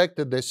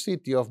protected the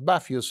city of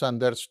Baphius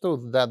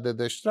understood that the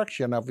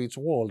destruction of its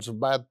walls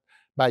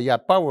by a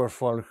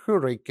powerful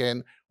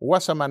hurricane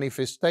was a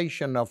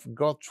manifestation of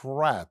God's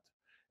wrath,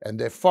 and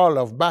the fall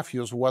of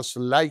Baphius was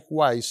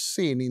likewise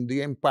seen in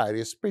the empire,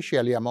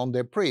 especially among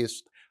the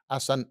priests,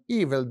 as an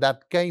evil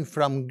that came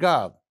from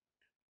God.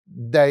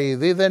 They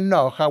didn't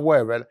know,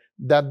 however,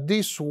 that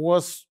this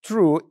was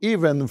true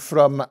even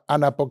from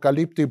an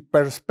apocalyptic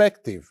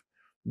perspective.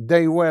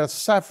 They were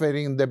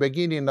suffering the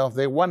beginning of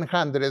the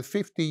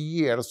 150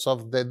 years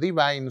of the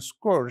divine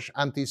scourge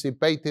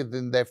anticipated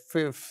in the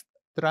fifth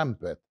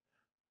trumpet.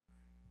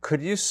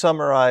 Could you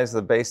summarize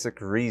the basic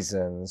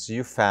reasons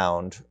you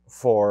found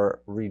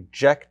for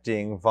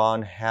rejecting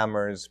von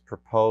Hammer's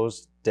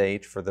proposed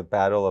date for the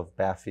Battle of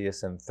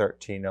Baphius in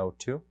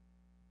 1302?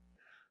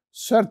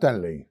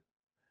 Certainly.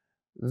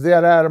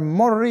 There are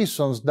more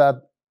reasons that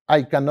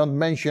I cannot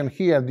mention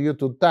here due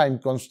to time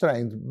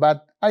constraints,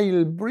 but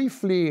I'll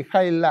briefly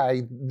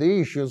highlight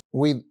the issues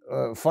with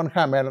von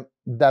Hammer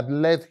that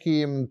led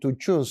him to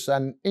choose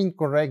an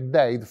incorrect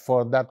date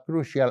for that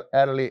crucial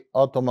early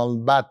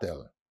Ottoman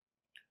battle.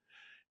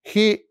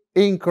 He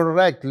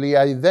incorrectly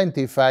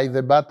identified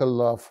the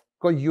Battle of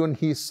Koyun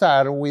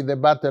Hisar with the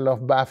Battle of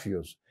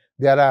Baphius.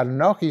 There are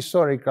no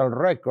historical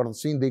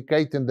records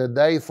indicating the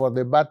date for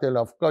the Battle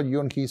of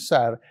Koyun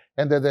Hisar,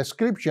 and the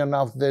description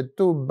of the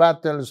two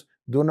battles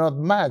do not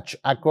match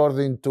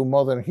according to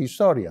modern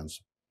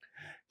historians.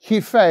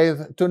 He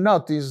failed to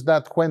notice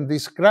that when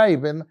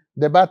describing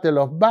the Battle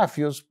of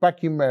Baphius,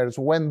 Pachymeres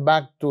went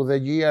back to the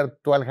year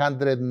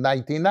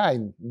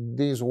 1299.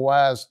 This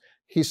was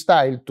his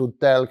style to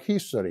tell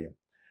history.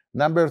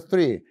 Number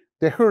 3,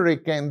 the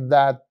hurricane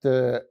that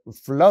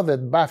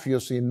flooded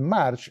Baphius in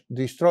March,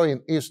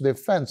 destroying its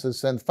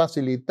defenses and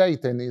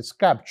facilitating its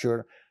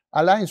capture,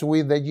 aligns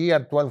with the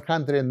year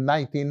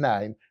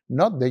 1299,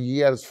 not the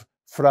years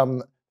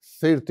from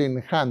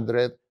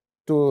 1300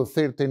 to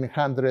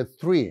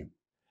 1303.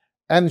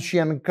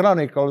 Ancient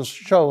chronicles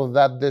show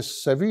that the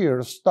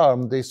severe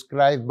storm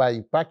described by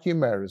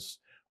Pachymeres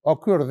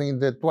occurred in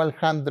the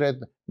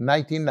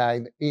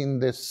 1299 in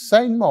the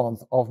same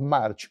month of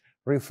March,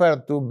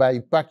 referred to by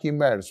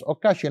Pachymeres,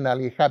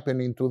 occasionally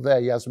happening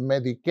today as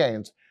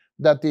medicanes,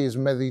 that is,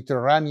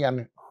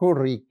 Mediterranean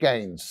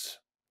hurricanes.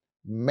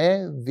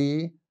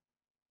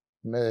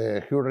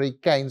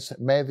 Hurricanes,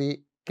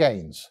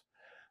 medicanes.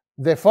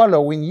 The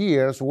following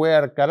years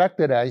were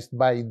characterized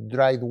by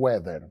dry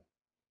weather.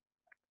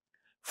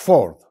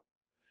 Fourth,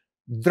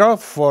 drought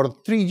for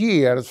 3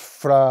 years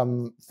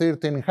from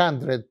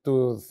 1300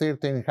 to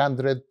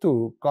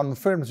 1302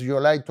 confirms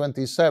July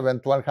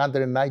 27,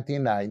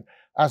 1299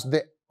 as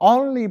the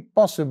only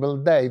possible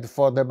date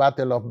for the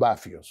Battle of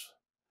Baphius.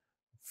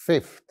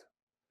 Fifth,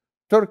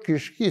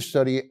 Turkish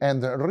history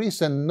and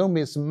recent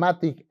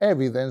numismatic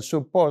evidence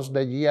supports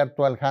the year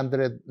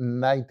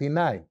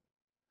 1299.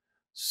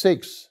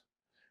 Sixth,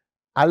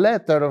 a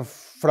letter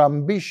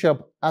from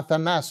Bishop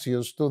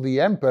Athanasius to the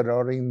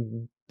emperor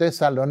in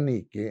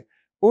Thessaloniki,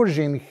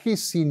 urging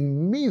his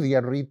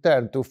immediate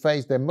return to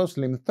face the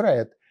Muslim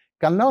threat,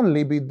 can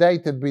only be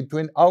dated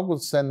between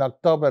August and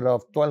October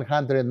of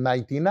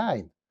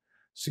 1299,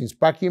 since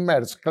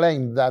Pachymeres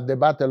claimed that the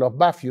Battle of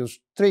Baphius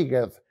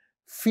triggered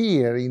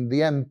fear in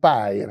the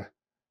empire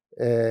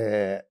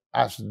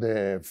as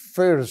the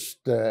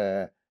first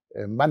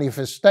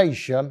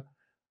manifestation.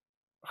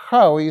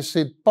 How is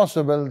it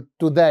possible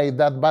today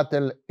that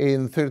battle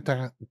in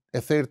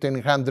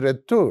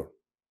 1302?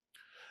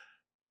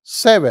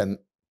 7.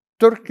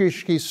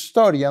 Turkish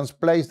historians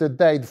place the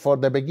date for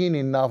the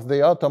beginning of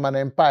the Ottoman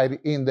Empire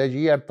in the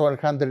year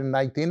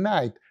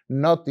 1299,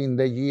 not in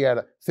the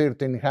year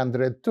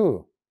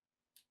 1302.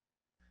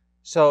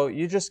 So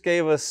you just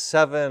gave us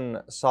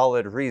 7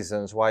 solid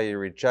reasons why you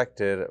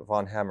rejected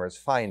von Hammer's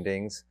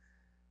findings,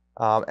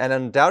 and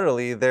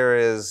undoubtedly there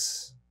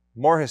is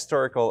more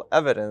historical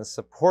evidence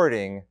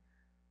supporting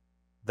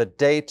the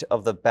date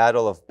of the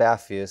Battle of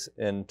Baphius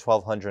in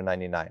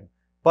 1299.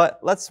 But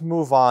let's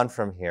move on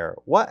from here.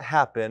 What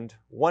happened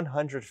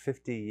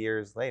 150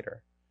 years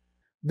later?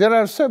 There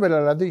are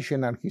several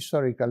additional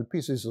historical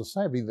pieces of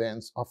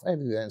evidence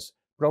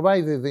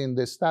provided in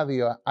the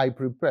study I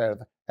prepared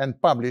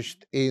and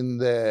published in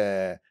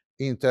the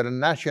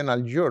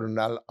International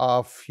Journal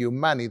of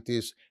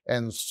Humanities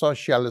and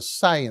Social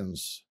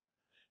Science.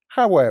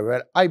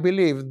 However, I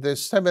believe the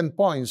 7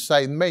 points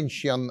I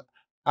mentioned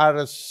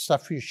are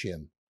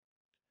sufficient.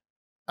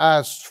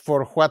 As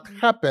for what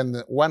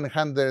happened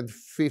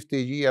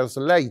 150 years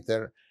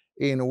later,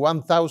 in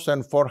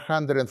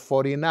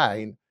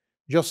 1449,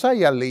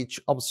 Josiah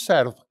Leach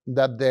observed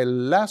that the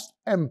last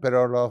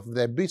emperor of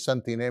the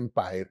Byzantine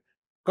Empire,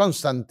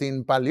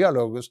 Constantine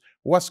Palaeologus,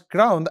 was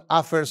crowned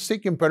after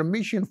seeking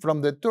permission from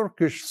the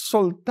Turkish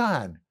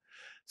Sultan.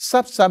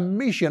 Such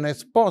submission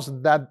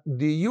exposed that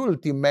the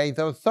ultimate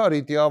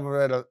authority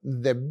over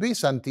the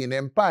Byzantine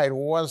Empire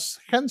was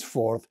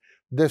henceforth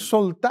the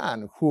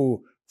Sultan,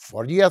 who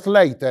 4 years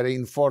later,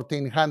 in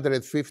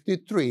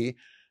 1453,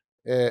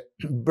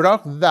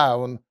 broke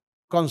down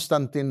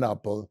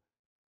Constantinople,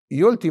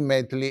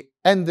 ultimately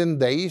ending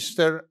the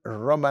Eastern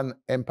Roman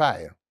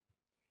Empire.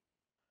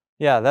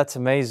 Yeah, that's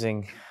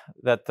amazing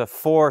that the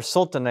 4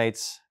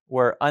 sultanates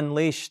were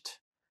unleashed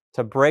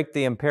to break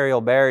the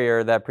imperial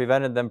barrier that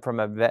prevented them from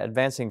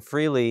advancing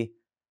freely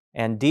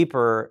and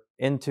deeper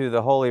into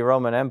the Holy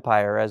Roman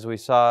Empire, as we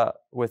saw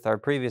with our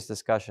previous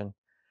discussion.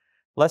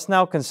 Let's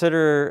now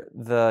consider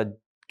the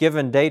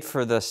given date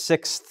for the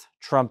 6th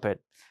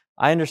trumpet.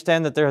 I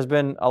understand that there has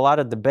been a lot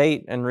of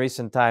debate in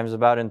recent times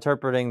about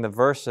interpreting the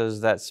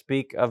verses that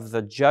speak of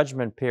the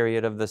judgment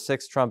period of the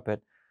 6th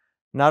trumpet,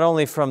 not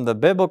only from the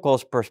biblical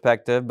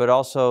perspective, but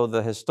also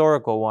the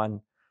historical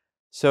one.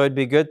 So it'd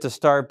be good to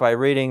start by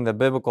reading the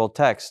biblical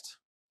text.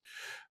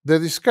 The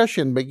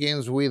discussion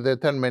begins with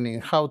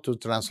determining how to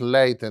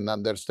translate and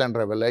understand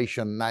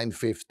Revelation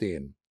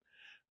 9:15.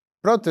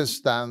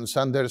 Protestants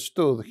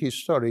understood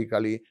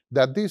historically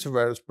that this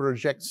verse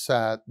projects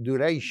a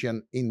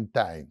duration in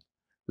time.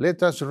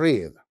 Let us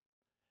read.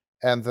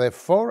 And the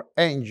 4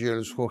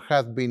 angels who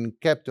had been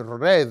kept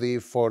ready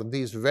for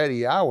this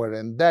very hour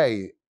and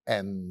day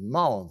and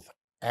month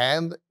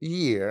and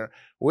year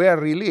were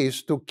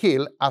released to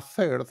kill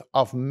 1/3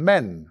 of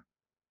men.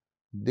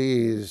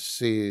 This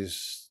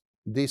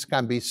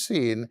can be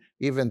seen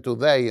even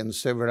today in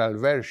several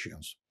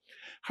versions.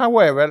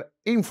 However,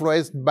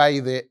 influenced by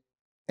the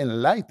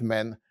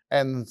Enlightenment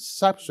and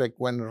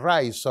subsequent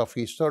rise of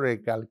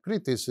historical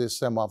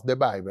criticism of the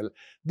Bible,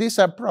 this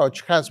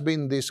approach has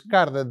been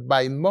discarded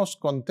by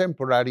most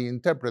contemporary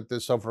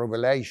interpreters of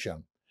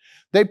Revelation.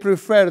 They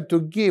prefer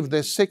to give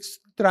the 6th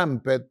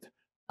trumpet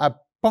a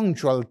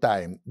punctual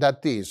time,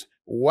 that is,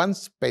 one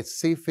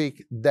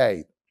specific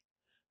date.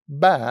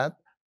 But,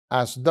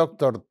 as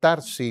Dr.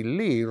 Tarsi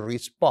Lee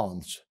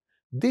responds,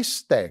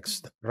 this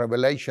text,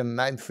 Revelation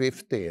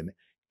 9:15,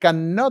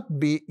 cannot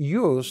be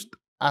used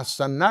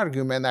as an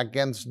argument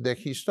against the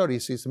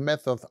historicist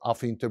method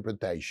of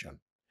interpretation.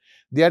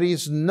 There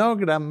is no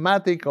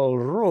grammatical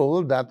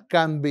rule that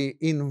can be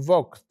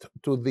invoked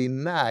to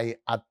deny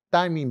a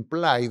time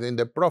implied in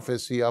the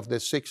prophecy of the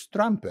sixth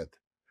trumpet.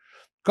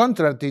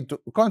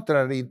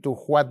 Contrary to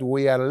what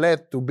we are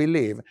led to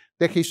believe,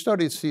 the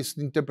historicist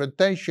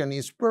interpretation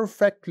is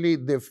perfectly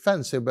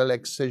defensible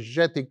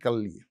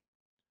exegetically.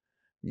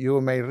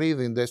 You may read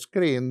in the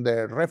screen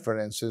the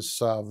references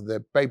of the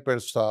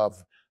papers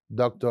of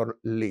Dr.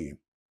 Lee.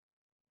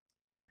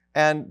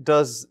 And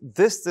does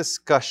this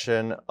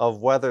discussion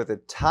of whether the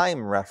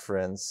time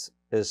reference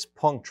is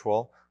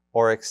punctual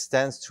or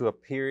extends to a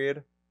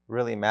period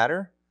really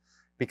matter?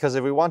 Because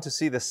if we want to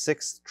see the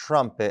sixth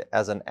trumpet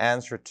as an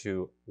answer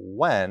to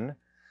when,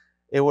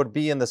 it would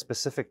be in the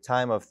specific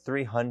time of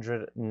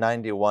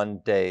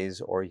 391 days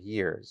or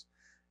years.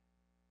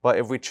 But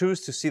if we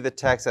choose to see the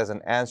text as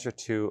an answer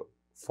to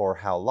for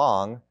how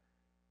long,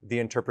 the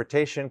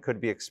interpretation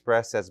could be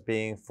expressed as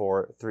being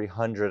for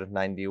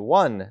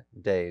 391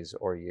 days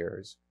or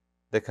years.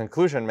 The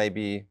conclusion may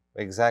be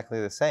exactly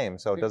the same.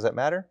 So does it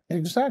matter?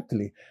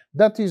 Exactly.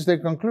 That is the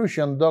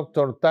conclusion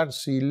Dr.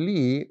 Tarsi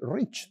Lee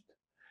reached.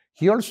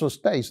 He also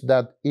states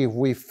that if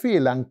we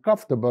feel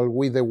uncomfortable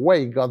with the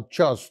way God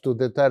chose to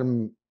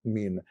determine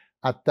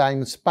a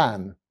time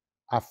span,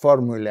 a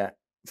formula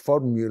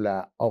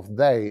of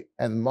day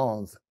and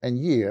month and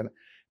year,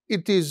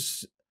 it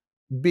is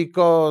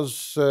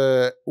because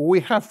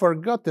we have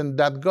forgotten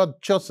that God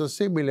chose a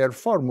similar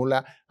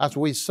formula as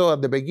we saw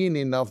at the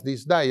beginning of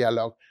this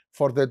dialogue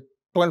for the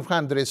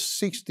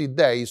 1260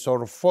 days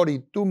or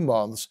 42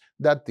 months,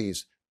 that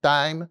is,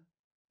 time,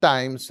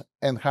 times,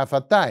 and half a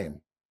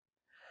time.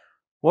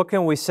 What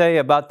can we say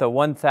about the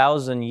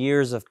 1,000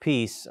 years of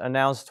peace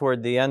announced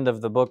toward the end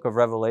of the book of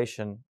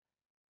Revelation?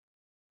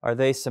 Are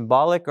they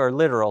symbolic or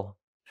literal?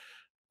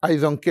 I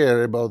don't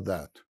care about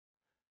that,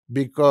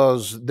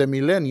 because the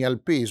millennial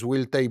peace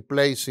will take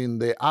place in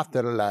the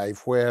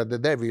afterlife where the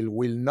devil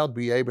will not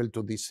be able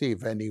to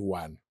deceive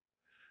anyone.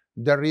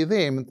 The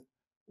redeemed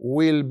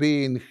will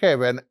be in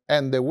heaven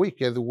and the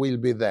wicked will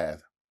be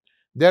dead.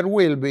 There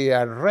will be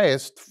a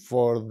rest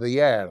for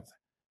the earth,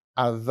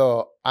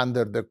 although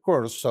under the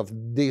curse of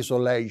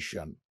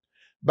desolation.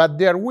 But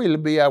there will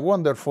be a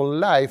wonderful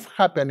life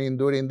happening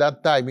during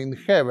that time in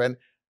heaven,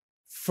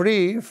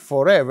 free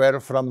forever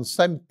from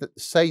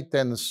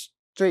Satan's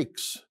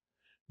tricks.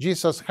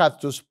 Jesus had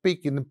to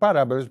speak in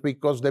parables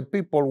because the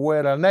people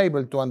were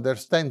unable to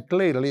understand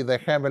clearly the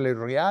heavenly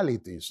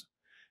realities.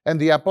 And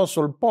the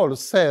Apostle Paul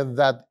said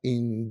that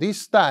in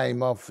this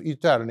time of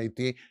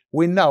eternity,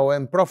 we know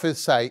and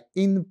prophesy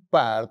in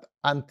part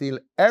until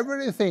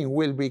everything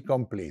will be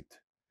complete.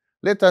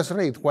 Let us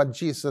read what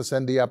Jesus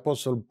and the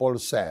Apostle Paul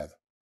said.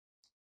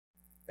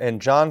 In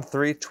John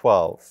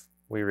 3:12,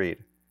 we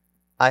read,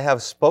 I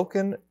have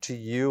spoken to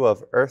you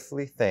of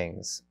earthly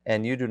things,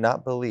 and you do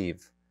not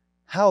believe.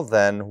 How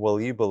then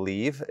will you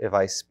believe if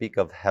I speak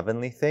of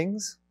heavenly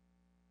things?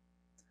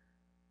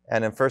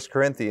 And in 1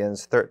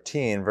 Corinthians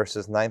 13,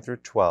 verses 9 through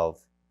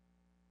 12,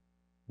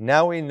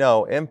 now we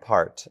know in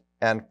part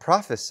and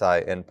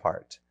prophesy in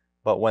part,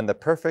 but when the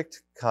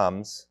perfect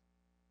comes,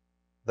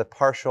 the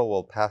partial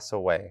will pass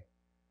away.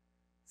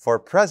 For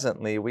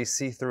presently we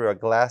see through a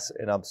glass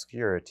in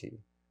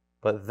obscurity,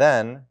 but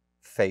then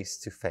face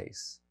to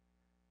face.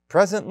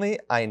 Presently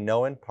I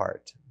know in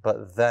part,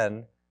 but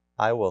then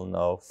I will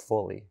know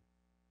fully.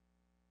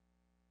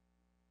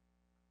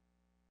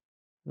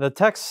 The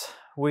text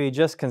we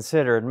just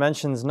considered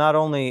mentions not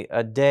only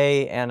a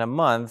day and a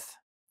month,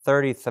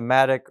 30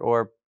 thematic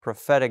or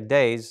prophetic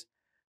days,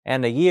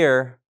 and a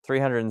year,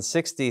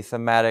 360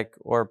 thematic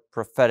or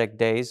prophetic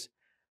days,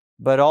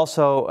 but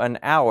also an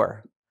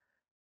hour.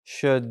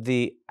 Should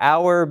the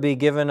hour be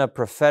given a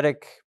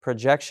prophetic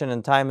projection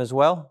in time as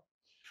well?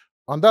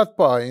 On that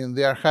point,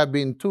 there have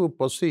been two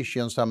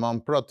positions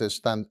among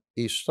Protestant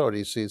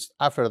historicists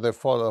after the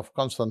fall of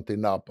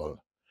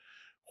Constantinople.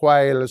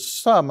 While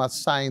some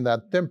assigned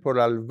a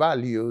temporal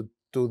value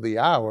to the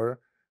hour,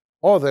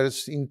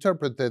 others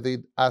interpreted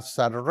it as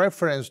a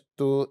reference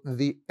to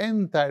the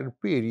entire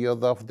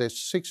period of the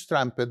sixth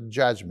trumpet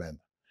judgment.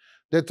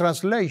 The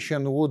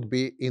translation would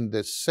be in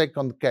the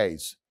second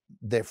case.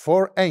 The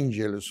four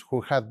angels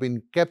who had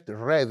been kept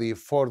ready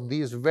for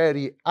this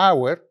very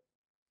hour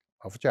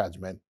of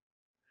judgment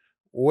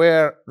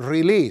were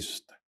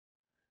released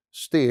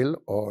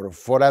still, or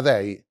for a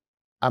day,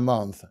 a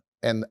month,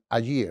 and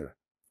a year.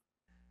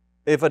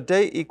 If a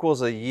day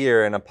equals a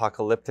year in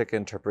apocalyptic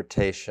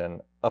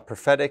interpretation, a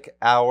prophetic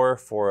hour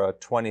for a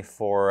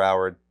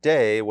 24-hour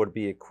day would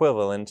be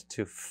equivalent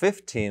to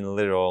 15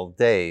 literal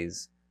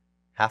days,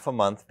 half a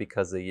month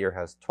because the year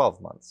has 12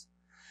 months.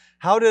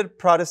 How did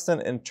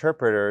Protestant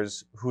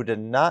interpreters who did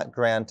not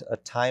grant a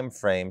time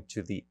frame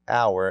to the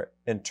hour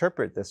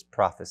interpret this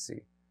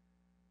prophecy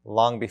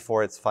long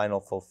before its final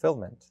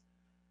fulfillment?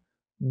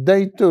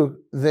 They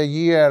took the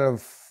year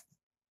of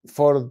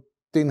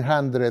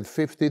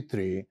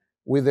 1453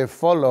 with the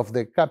fall of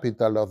the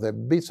capital of the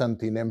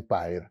Byzantine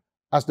Empire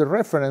as the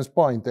reference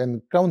point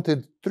and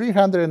counted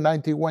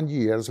 391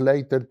 years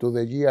later to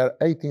the year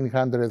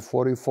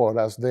 1844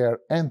 as their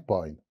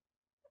endpoint.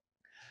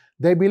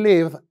 They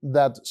believed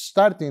that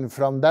starting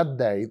from that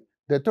date,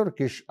 the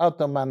Turkish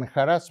Ottoman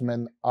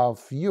harassment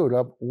of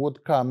Europe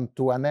would come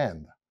to an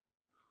end.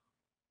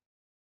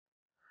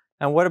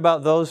 And what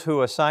about those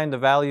who assigned the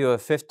value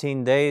of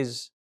 15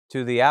 days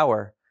to the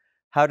hour?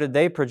 How did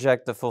they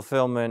project the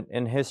fulfillment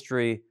in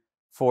history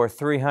for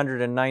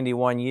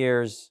 391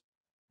 years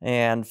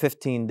and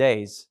 15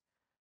 days?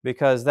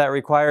 Because that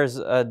requires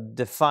a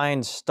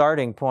defined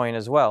starting point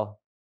as well.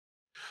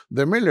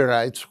 The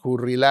Millerites, who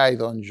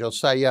relied on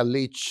Josiah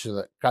Leach's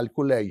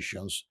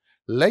calculations,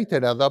 later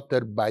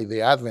adopted by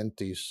the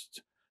Adventists,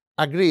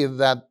 agreed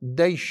that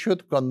they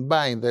should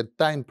combine the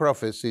time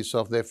prophecies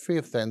of the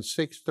fifth and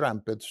sixth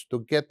trumpets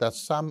to get a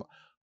sum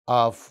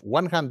of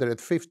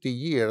 150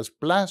 years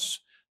plus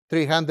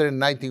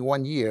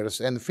 391 years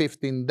and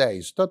 15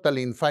 days,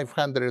 totaling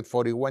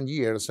 541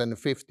 years and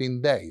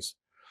 15 days.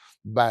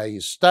 By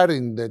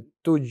starting the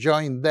two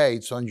joint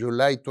dates on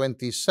July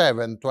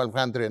 27,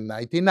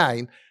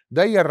 1299,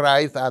 they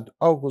arrived at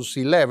August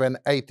 11,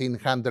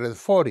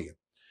 1840.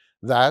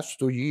 Thus,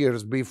 2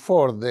 years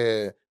before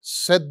the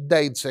set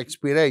date's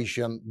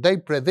expiration, they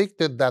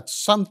predicted that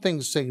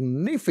something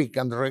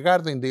significant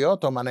regarding the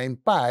Ottoman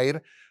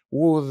Empire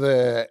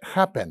would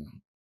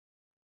happen.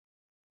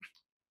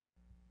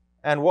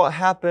 And what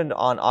happened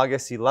on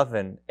August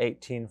 11,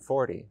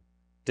 1840?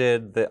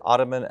 Did the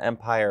Ottoman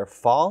Empire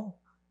fall?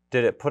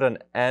 Did it put an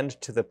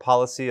end to the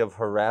policy of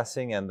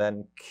harassing and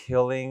then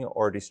killing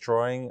or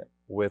destroying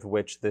with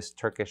which this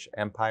Turkish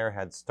empire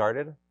had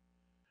started?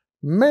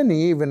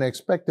 Many even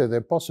expected a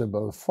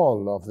possible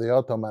fall of the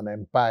Ottoman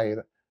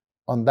Empire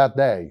on that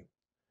day.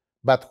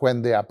 But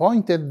when the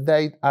appointed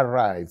date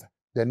arrived,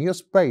 the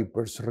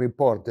newspapers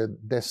reported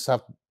the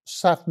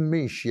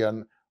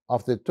submission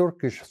of the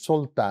Turkish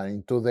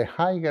Sultan to the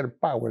higher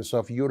powers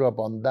of Europe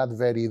on that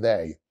very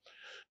day.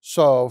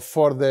 So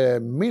for the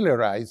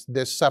Millerites,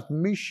 the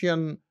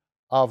submission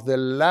of the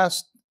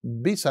last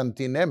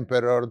Byzantine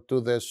emperor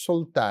to the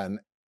Sultan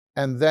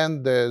and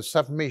then the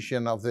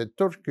submission of the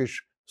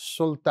Turkish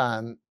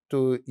Sultan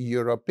to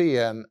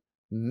European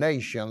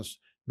nations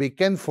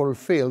became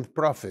fulfilled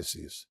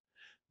prophecies.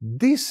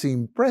 This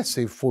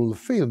impressive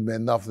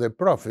fulfillment of the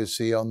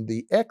prophecy on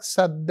the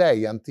exact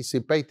day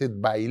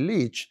anticipated by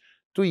Leach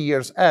 2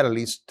 years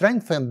early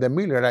strengthened the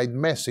Millerite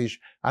message,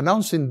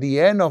 announcing the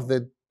end of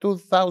the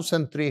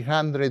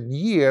 2,300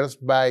 years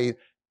by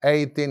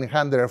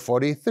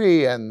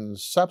 1843 and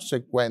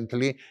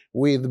subsequently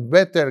with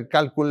better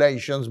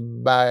calculations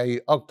by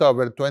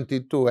October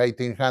 22,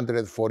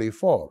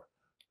 1844.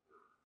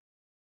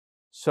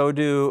 So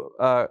do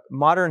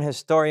modern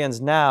historians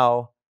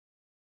now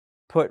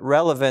put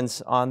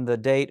relevance on the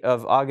date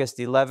of August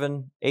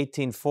 11,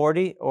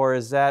 1840, or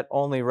is that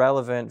only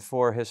relevant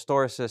for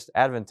historicist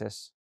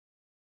Adventists?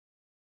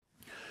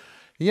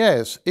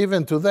 Yes,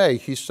 even today,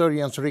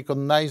 historians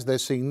recognize the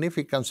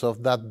significance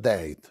of that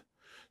date.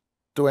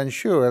 To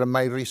ensure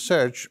my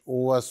research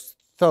was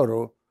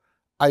thorough,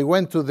 I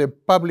went to the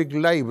public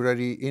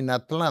library in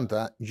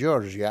Atlanta,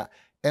 Georgia,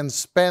 and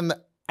spent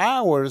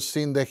hours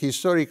in the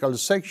historical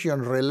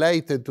section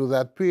related to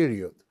that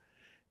period.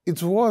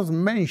 It's worth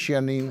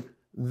mentioning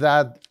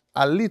that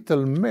a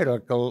little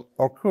miracle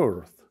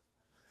occurred.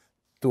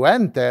 To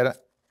enter,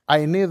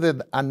 I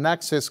needed an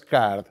access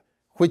card,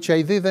 which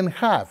I didn't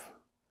have.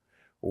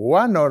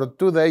 1 or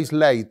 2 days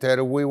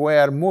later, we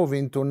were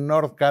moving to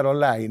North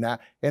Carolina,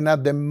 and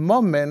at the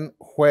moment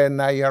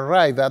when I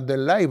arrived at the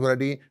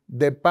library,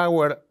 the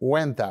power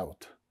went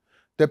out.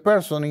 The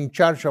person in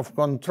charge of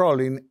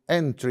controlling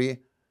entry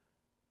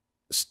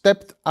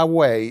stepped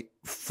away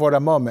for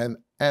a moment,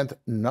 and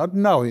not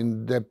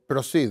knowing the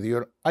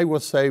procedure, I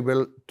was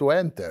able to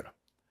enter.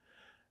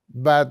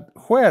 But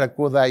where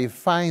could I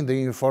find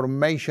the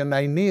information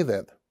I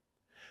needed?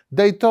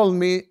 They told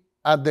me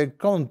at the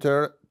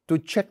counter to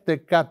check the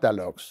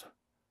catalogs.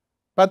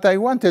 But I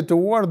wanted to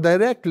work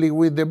directly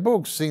with the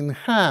books in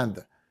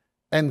hand,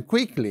 and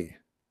quickly.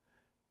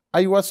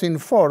 I was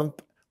informed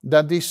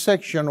that this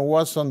section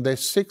was on the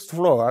 6th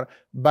floor,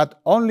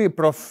 but only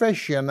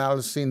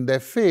professionals in the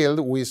field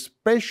with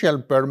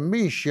special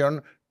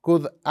permission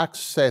could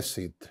access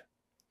it.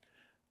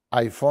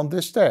 I found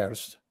the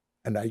stairs,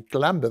 and I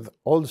climbed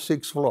all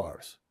 6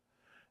 floors.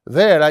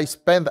 There I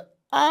spent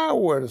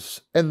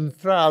hours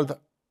enthralled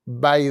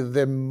by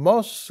the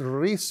most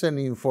recent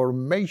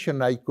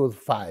information I could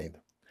find.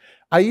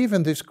 I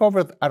even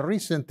discovered a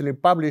recently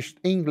published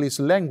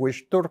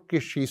English-language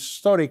Turkish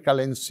historical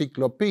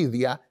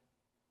encyclopedia,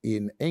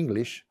 in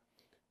English,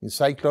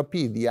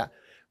 encyclopedia,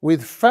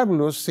 with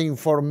fabulous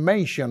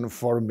information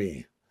for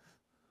me.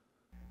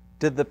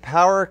 Did the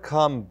power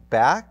come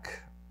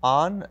back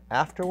on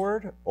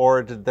afterward,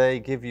 or did they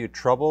give you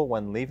trouble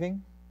when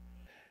leaving?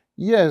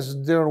 Yes,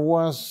 there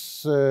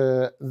was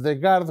the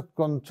guard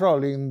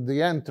controlling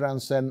the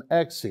entrance and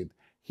exit.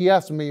 He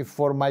asked me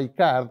for my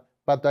card,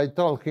 but I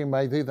told him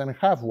I didn't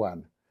have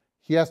one.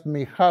 He asked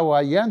me how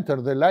I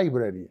entered the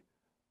library.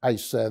 I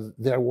said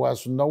there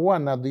was no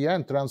one at the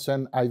entrance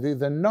and I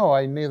didn't know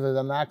I needed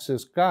an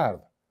access card.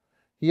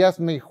 He asked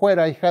me where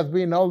I had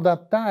been all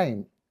that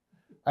time.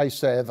 I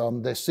said,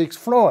 on the 6th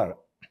floor.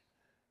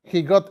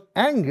 He got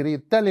angry,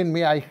 telling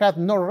me I had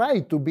no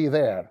right to be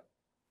there.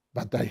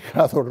 But I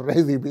had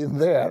already been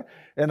there,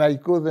 and I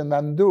couldn't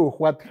undo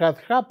what had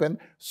happened,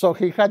 so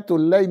he had to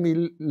let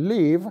me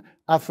leave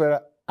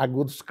after a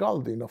good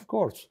scolding, of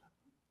course.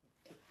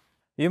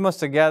 You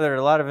must have gathered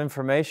a lot of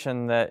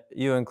information that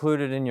you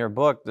included in your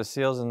book, The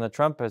Seals and the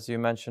Trumpets, you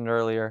mentioned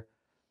earlier.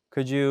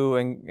 Could you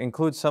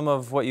include some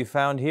of what you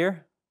found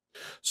here?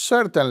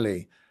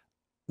 Certainly.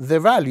 The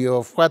value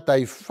of what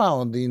I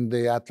found in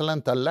the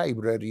Atlanta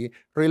Library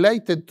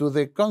related to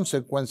the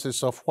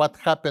consequences of what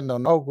happened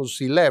on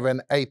August 11,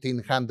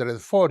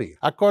 1840,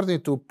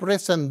 according to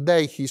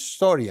present-day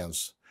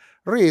historians.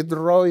 Read,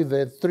 Roy,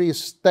 about three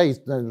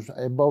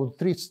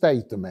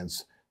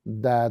statements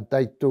that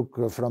I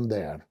took from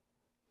there.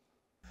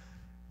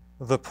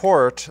 The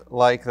port,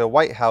 like the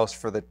White House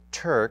for the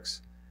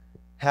Turks,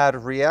 had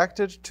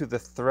reacted to the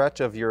threat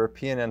of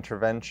European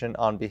intervention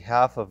on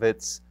behalf of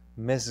its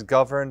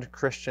misgoverned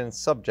Christian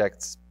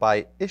subjects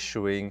by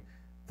issuing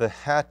the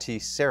Hatti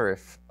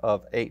Serif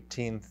of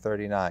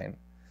 1839.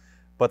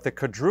 But the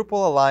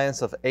quadruple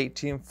alliance of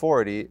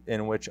 1840,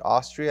 in which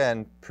Austria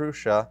and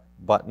Prussia,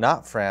 but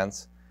not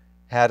France,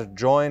 had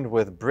joined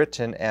with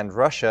Britain and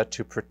Russia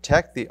to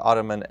protect the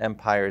Ottoman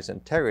Empire's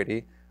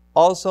integrity,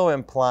 also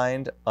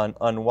implied an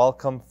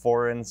unwelcome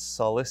foreign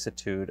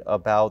solicitude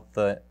about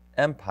the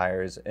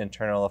empire's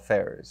internal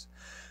affairs.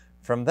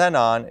 From then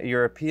on,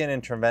 European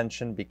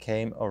intervention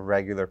became a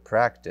regular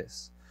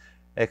practice.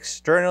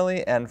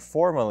 Externally and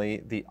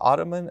formally, the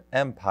Ottoman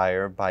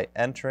Empire, by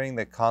entering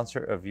the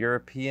concert of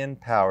European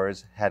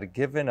powers, had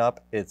given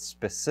up its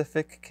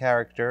specific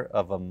character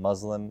of a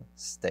Muslim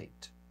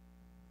state.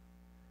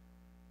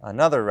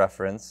 Another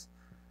reference: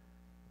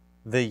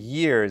 the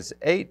years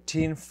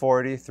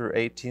 1840 through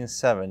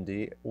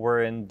 1870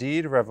 were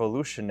indeed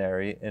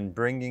revolutionary in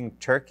bringing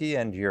Turkey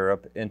and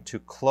Europe into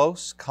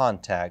close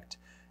contact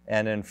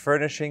and in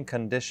furnishing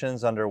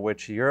conditions under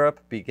which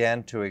Europe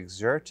began to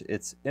exert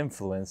its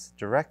influence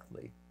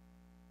directly.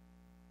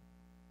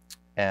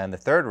 And the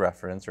third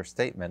reference or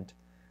statement: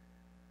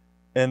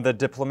 in the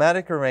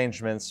diplomatic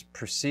arrangements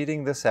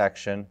preceding this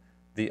action,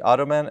 the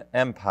Ottoman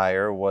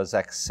Empire was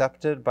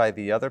accepted by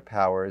the other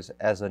powers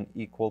as an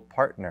equal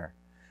partner.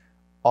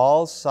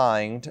 All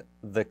signed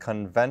the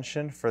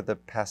Convention for the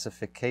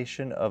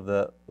Pacification of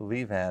the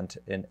Levant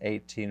in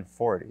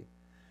 1840.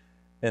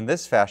 In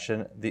this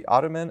fashion, the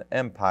Ottoman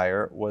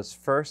Empire was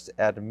first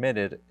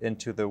admitted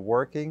into the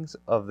workings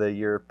of the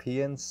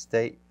European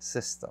state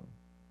system.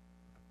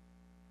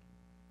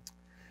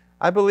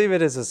 I believe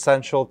it is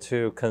essential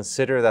to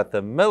consider that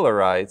the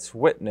Millerites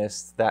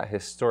witnessed that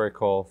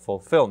historical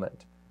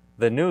fulfillment.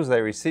 The news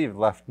they received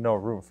left no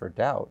room for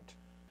doubt.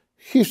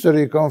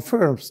 History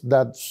confirms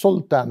that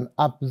Sultan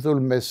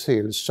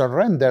Abdul-Mesil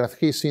surrendered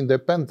his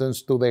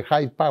independence to the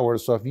high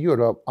powers of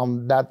Europe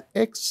on that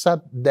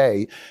exact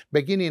day,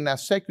 beginning a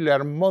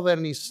secular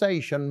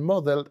modernization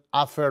modeled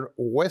after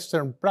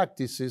Western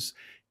practices,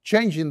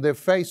 changing the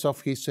face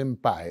of his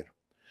empire.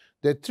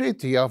 The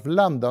Treaty of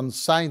London,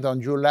 signed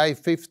on July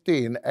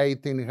 15,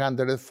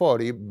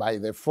 1840, by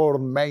the four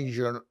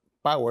major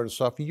powers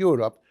of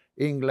Europe,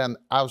 England,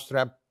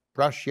 Austria,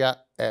 Prussia,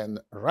 and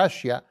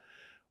Russia,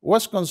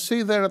 was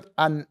considered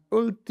an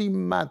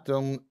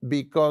ultimatum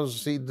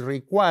because it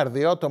required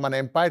the Ottoman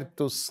Empire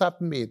to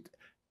submit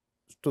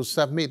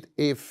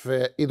if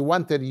it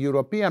wanted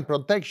European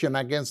protection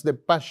against the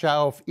Pasha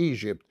of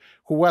Egypt,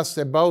 who was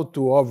about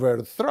to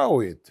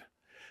overthrow it.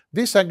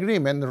 This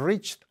agreement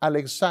reached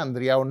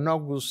Alexandria on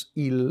August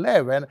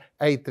 11,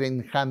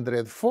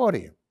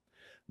 1840.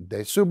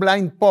 The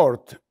Sublime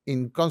Porte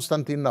in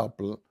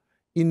Constantinople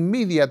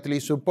immediately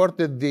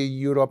supported the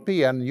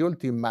European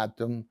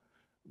ultimatum,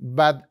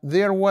 but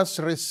there was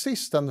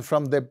resistance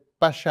from the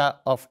Pasha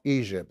of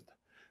Egypt.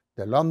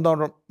 The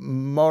London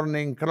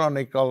Morning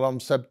Chronicle on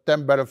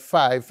September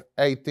 5,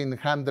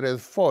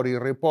 1840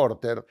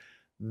 reported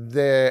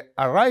the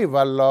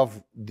arrival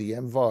of the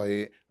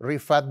envoy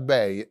Rifat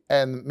Bey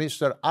and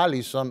Mr.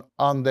 Allison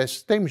on the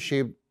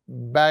steamship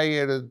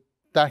Bayer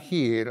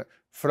Tahir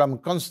from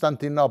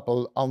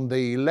Constantinople on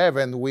the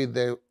 11th with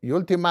the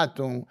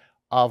ultimatum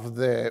of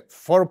the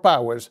four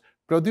powers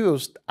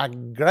produced a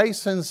great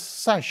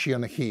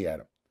sensation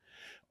here.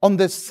 On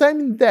the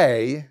same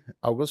day,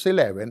 August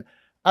 11,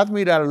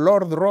 Admiral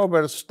Lord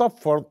Robert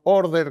Stopford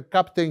ordered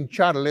Captain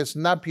Charles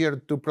Napier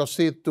to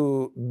proceed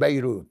to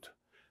Beirut.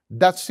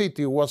 That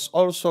city was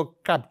also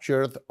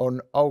captured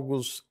on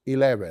August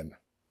 11.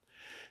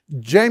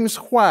 James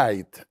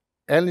White,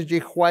 L.G.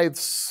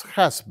 White's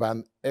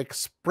husband,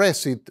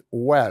 expressed it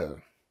well.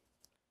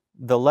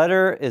 The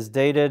letter is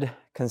dated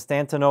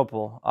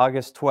Constantinople,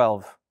 August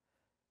 12.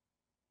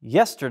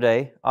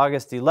 Yesterday,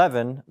 August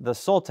 11, the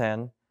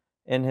Sultan,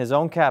 in his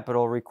own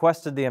capital,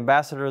 requested the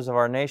ambassadors of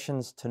our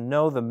nations to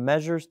know the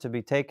measures to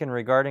be taken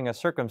regarding a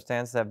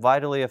circumstance that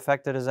vitally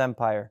affected his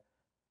empire.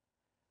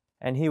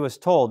 And he was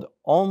told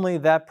only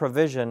that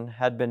provision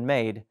had been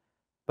made,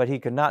 but he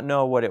could not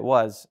know what it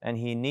was, and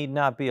he need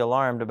not be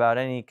alarmed about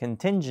any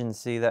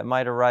contingency that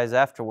might arise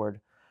afterward,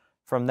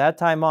 From that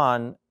time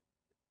on,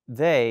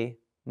 they,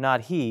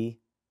 not he,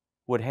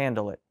 would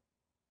handle it.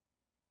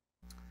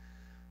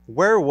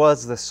 Where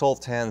was the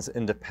Sultan's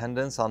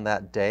independence on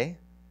that day?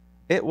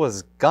 It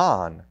was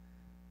gone.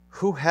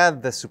 Who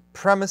had the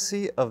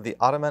supremacy of the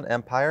Ottoman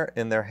Empire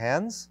in their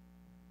hands?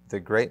 The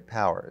great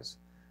powers.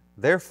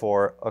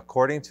 Therefore,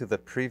 according to the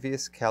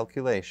previous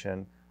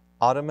calculation,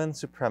 Ottoman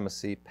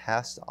supremacy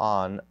passed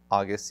on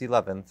August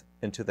 11th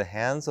into the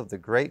hands of the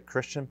great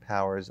Christian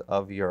powers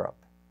of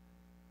Europe.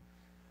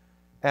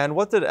 And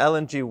what did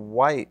Ellen G.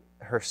 White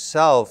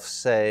herself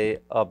say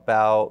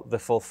about the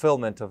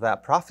fulfillment of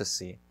that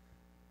prophecy?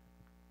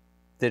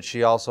 Did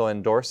she also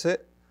endorse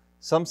it?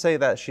 Some say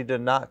that she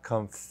did not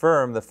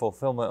confirm the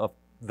fulfillment of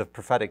the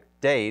prophetic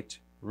date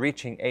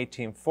reaching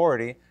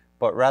 1840,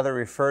 but rather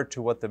referred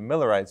to what the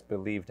Millerites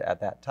believed at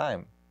that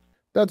time.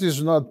 That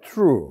is not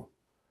true.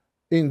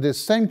 In the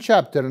same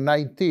chapter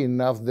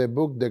 19 of the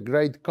book The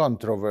Great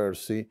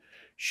Controversy,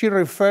 she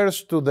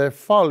refers to the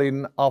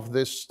falling of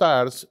the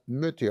stars,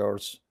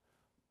 meteors,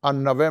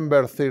 on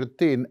November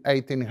 13,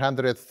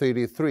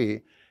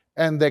 1833,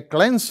 and the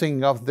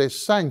cleansing of the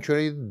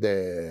sanctuary,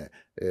 the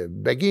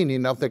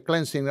beginning of the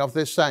cleansing of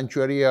the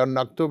sanctuary on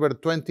October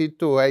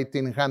 22,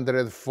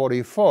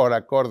 1844,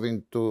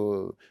 according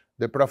to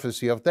the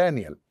prophecy of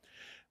Daniel.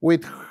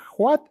 With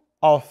what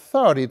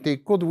authority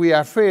could we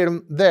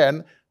affirm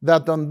then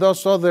that on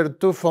those other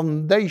two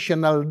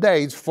foundational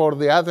dates for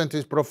the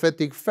Adventist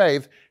prophetic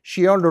faith,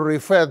 she only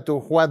referred to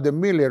what the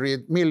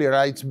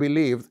Millerites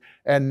believed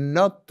and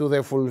not to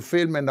the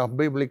fulfillment of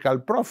biblical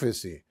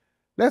prophecy?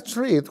 Let's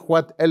read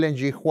what Ellen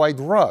G. White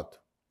wrote.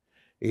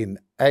 In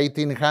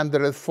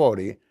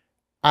 1840,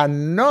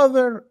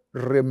 another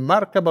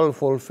remarkable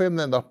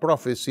fulfillment of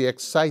prophecy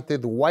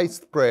excited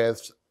widespread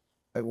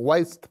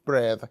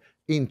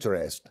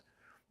interest.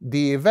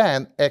 The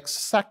event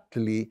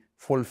exactly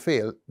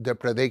fulfilled the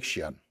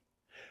prediction.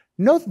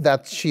 Note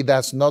that she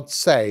does not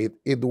say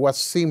it was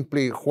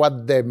simply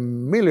what the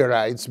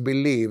Millerites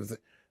believed,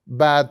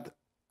 but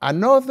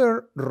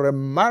another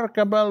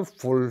remarkable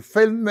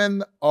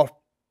fulfillment of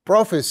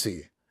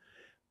prophecy.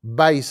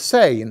 By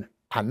saying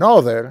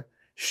another,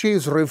 she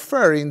is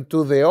referring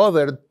to the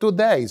other 2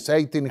 days,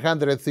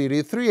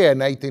 1833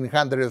 and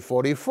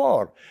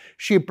 1844.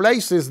 She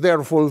places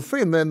their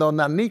fulfillment on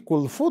an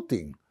equal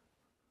footing.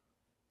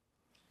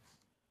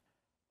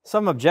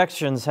 Some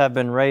objections have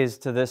been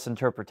raised to this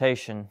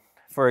interpretation.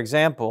 For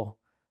example,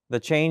 the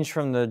change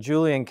from the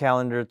Julian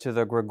calendar to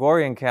the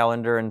Gregorian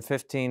calendar in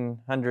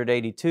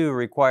 1582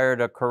 required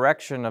a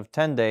correction of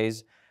 10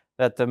 days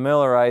that the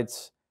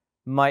Millerites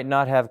might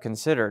not have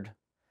considered.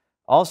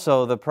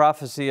 Also, the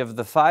prophecy of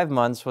the 5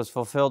 months was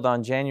fulfilled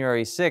on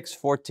January 6,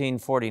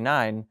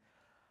 1449,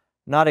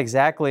 not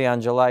exactly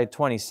on July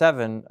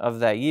 27 of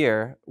that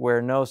year,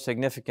 where no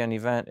significant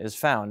event is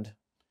found.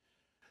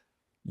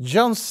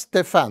 John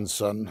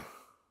Stephenson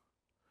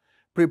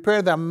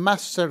prepared a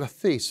master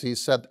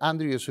thesis at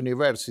Andrews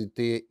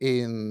University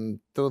in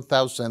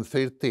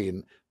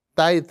 2013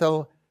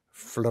 titled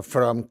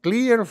From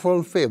Clear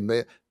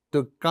Fulfillment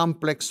to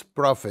Complex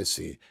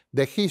Prophecy,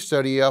 the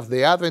history of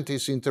the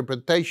Adventist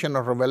interpretation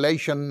of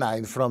Revelation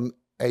 9 from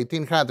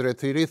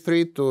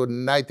 1833 to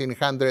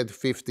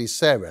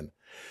 1957.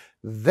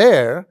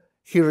 There,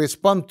 he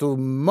responds to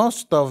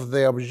most of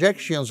the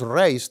objections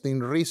raised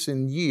in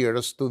recent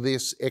years to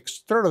this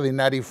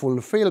extraordinary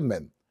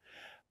fulfillment.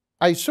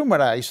 I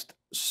summarized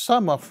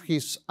some of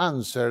his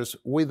answers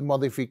with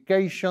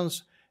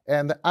modifications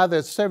and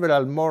added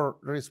several more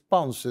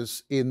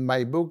responses in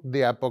my book,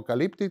 The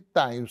Apocalyptic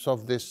Times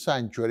of the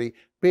Sanctuary,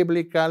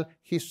 Biblical,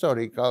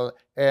 Historical,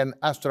 and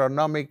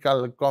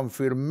Astronomical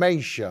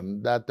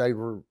Confirmation, that I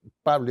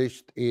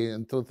published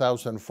in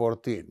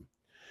 2014.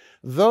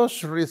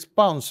 Those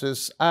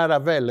responses are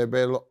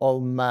available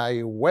on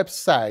my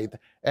website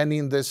and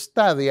in the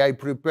study I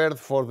prepared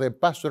for the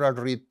pastoral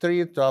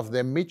retreat of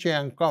the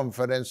Michigan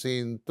Conference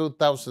in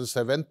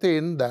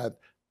 2017 that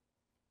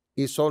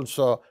is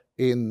also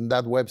in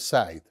that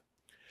website.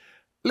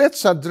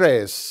 Let's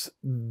address,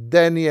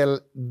 Daniel,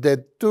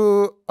 the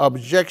two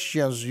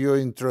objections you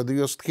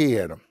introduced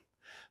here.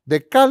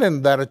 The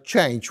calendar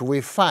change we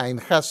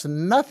find has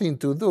nothing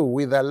to do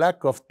with a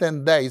lack of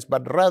 10 days,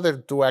 but rather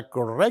to a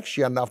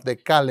correction of the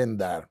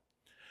calendar.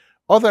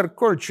 Other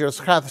cultures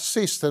have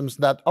systems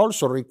that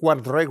also require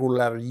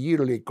regular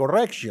yearly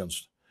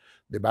corrections.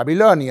 The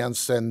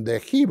Babylonians and the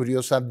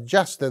Hebrews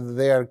adjusted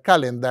their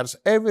calendars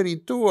every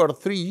 2 or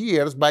 3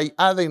 years by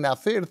adding a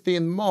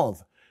 13th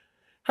month.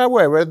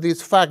 However,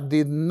 this fact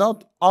did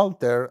not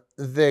alter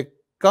the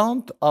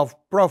count of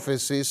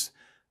prophecies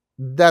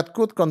that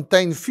could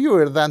contain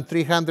fewer than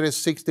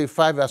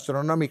 365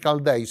 astronomical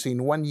days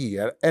in 1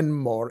 year and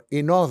more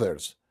in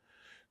others.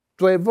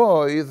 To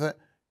avoid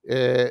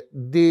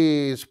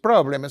these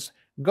problems,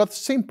 God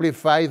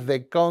simplified the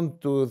count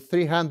to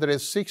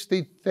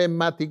 360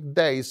 thematic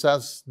days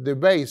as the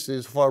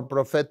basis for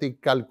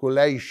prophetic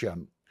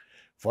calculation.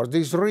 For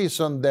this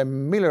reason, the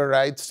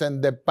Millerites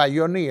and the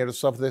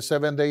pioneers of the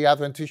Seventh-day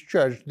Adventist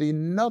Church did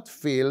not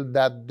feel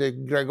that the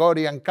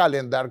Gregorian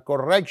calendar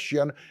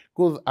correction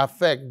could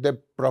affect the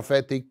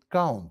prophetic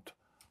count.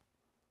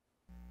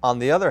 On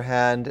the other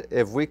hand,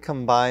 if we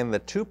combine the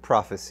two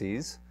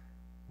prophecies,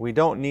 we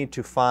don't need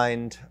to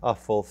find a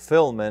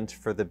fulfillment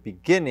for the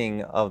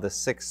beginning of the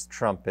sixth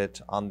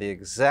trumpet on the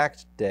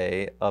exact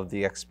day of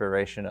the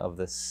expiration of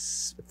the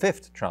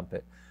fifth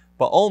trumpet,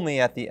 but only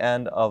at the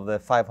end of the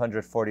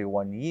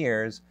 541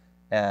 years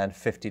and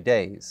 50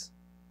 days.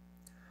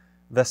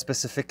 The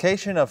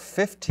specification of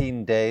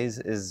 15 days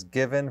is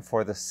given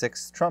for the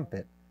sixth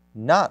trumpet,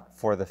 not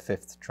for the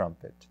fifth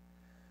trumpet.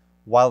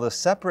 While the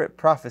separate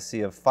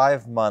prophecy of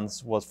 5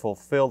 months was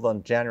fulfilled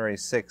on January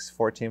 6,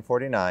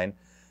 1449,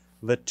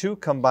 the two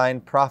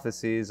combined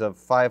prophecies of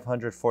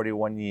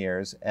 541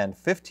 years and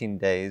 15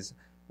 days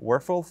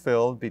were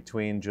fulfilled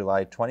between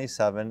July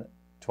 27,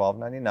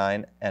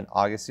 1299 and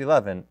August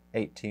 11,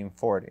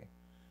 1840.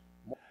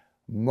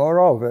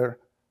 Moreover,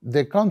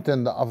 the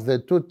content of the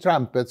two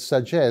trumpets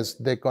suggests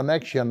the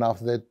connection of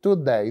the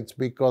two dates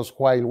because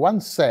while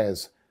one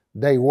says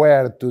they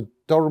were to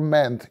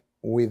torment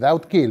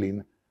without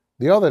killing,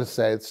 the other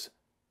says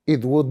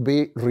it would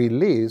be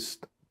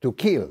released to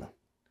kill.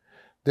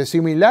 The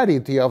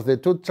similarity of the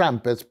two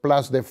trumpets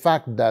plus the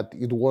fact that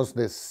it was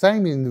the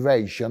same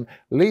invasion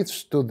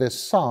leads to the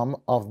sum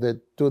of the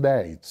two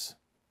dates.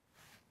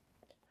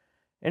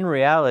 In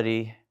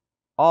reality,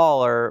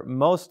 all or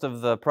most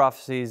of the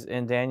prophecies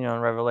in Daniel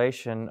and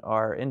Revelation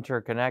are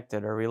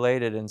interconnected or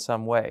related in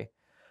some way.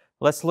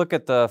 Let's look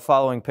at the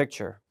following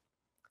picture.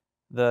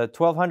 The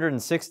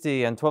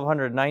 1260 and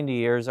 1290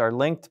 years are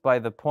linked by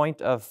the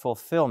point of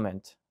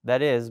fulfillment,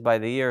 that is, by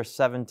the year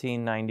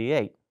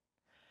 1798.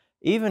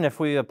 Even if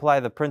we apply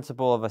the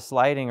principle of a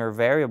sliding or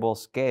variable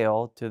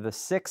scale to the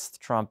sixth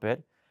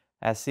trumpet,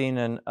 as seen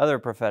in other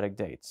prophetic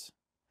dates.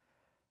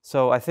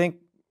 So I think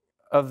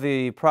of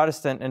the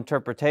Protestant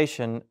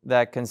interpretation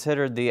that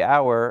considered the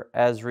hour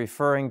as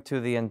referring to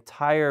the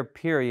entire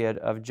period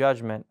of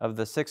judgment of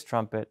the sixth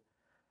trumpet,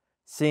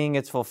 seeing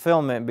its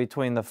fulfillment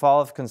between the fall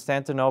of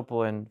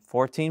Constantinople in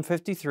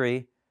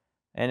 1453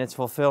 and its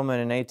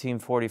fulfillment in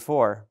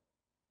 1844.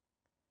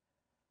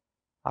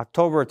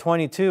 October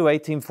 22,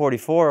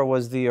 1844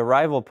 was the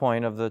arrival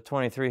point of the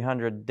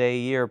 2300-day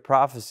year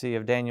prophecy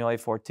of Daniel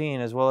 8:14,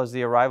 as well as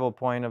the arrival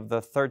point of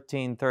the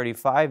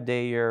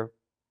 1335-day year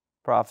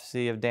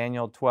prophecy of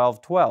Daniel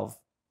 12:12.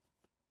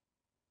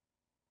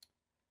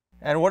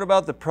 And what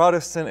about the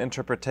Protestant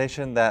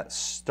interpretation that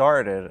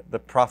started the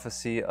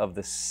prophecy of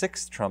the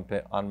sixth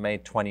trumpet on May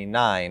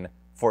 29,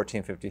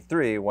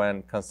 1453,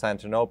 when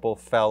Constantinople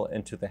fell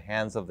into the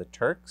hands of the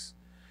Turks?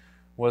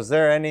 Was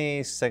there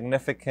any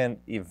significant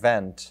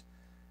event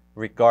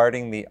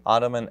regarding the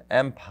Ottoman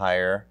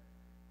Empire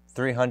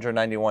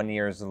 391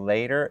 years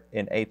later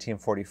in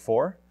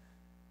 1844?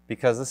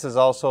 Because this is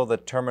also the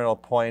terminal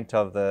point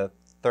of the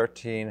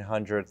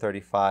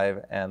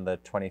 1335 and the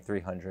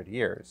 2300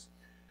 years.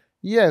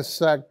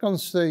 Yes, a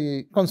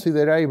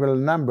considerable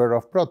number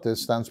of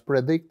Protestants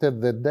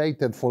predicted the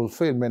dated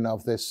fulfillment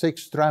of the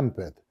sixth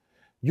trumpet.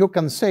 You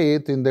can see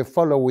it in the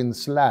following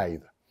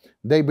slide.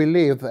 They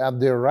believed that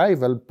the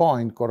arrival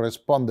point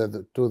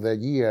corresponded to the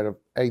year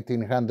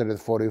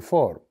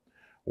 1844.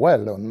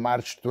 Well, on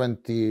March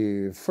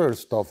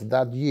 21st of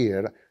that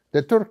year,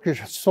 the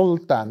Turkish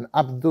Sultan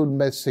Abdul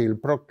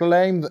Mesil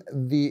proclaimed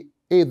the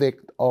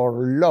edict or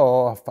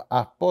law of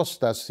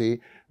apostasy,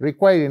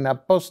 requiring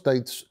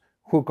apostates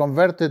who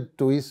converted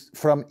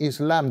from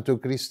Islam to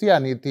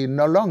Christianity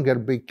no longer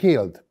be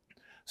killed,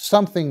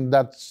 something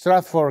that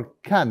Stratford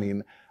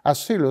Canning, a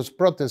zealous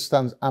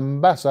Protestant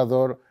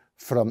ambassador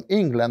from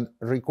England,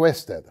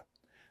 requested.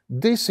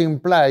 This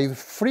implied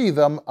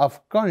freedom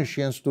of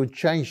conscience to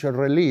change a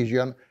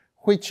religion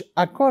which,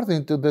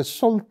 according to the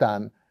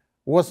Sultan,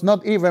 was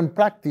not even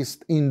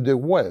practiced in the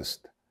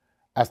West,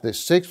 as the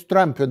sixth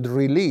trumpet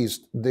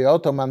released the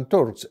Ottoman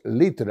Turks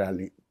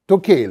literally to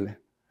kill.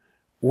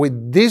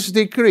 With this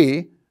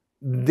decree,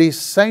 these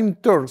same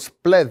Turks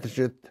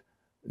pledged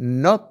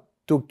not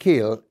to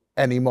kill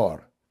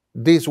anymore.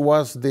 This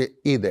was the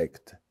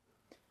edict.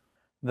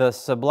 The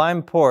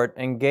Sublime Porte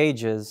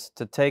engages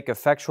to take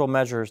effectual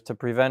measures to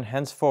prevent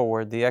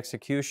henceforward the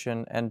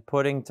execution and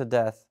putting to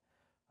death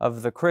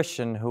of the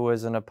Christian who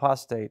is an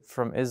apostate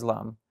from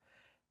Islam.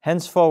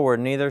 Henceforward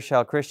neither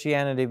shall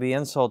Christianity be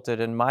insulted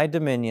in my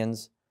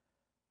dominions,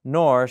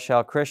 nor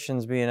shall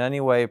Christians be in any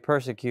way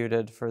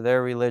persecuted for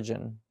their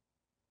religion.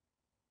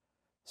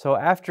 So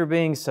after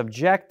being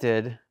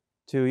subjected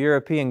to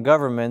European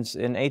governments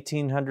in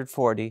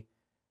 1840,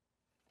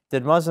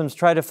 did Muslims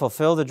try to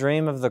fulfill the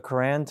dream of the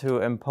Quran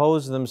to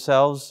impose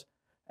themselves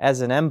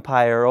as an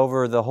empire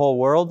over the whole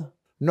world?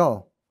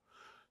 No.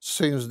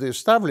 Since the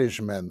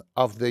establishment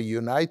of the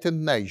United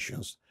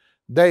Nations,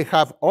 they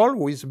have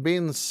always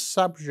been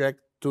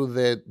subject to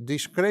the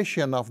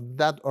discretion of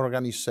that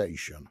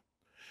organization.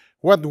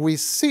 What we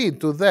see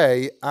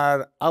today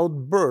are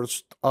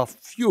outbursts of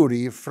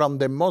fury from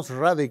the most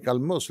radical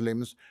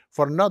Muslims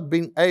for not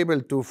being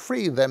able to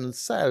free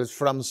themselves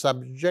from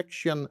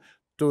subjection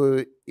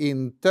to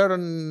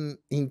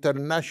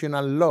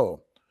international law.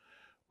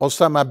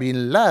 Osama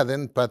bin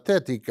Laden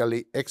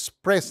pathetically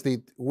expressed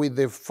it with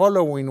the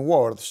following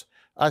words,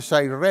 as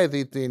I read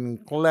it in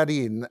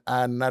Clarín,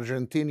 an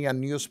Argentinian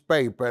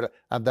newspaper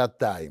at that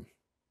time.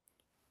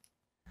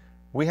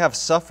 We have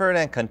suffered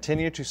and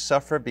continue to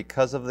suffer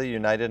because of the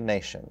United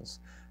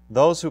Nations.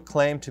 Those who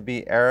claim to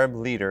be Arab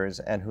leaders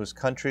and whose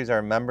countries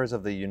are members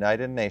of the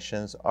United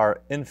Nations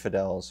are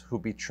infidels who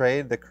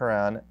betrayed the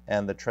Quran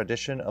and the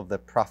tradition of the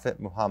Prophet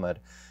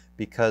Muhammad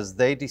because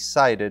they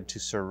decided to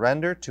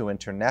surrender to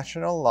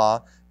international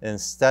law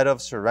instead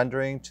of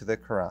surrendering to the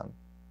Quran.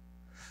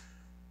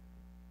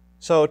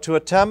 So to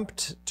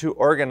attempt to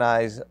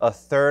organize a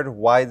third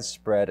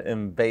widespread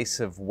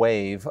invasive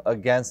wave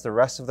against the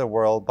rest of the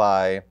world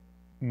by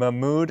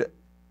Mahmoud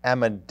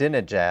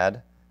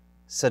Ahmadinejad,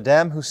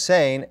 Saddam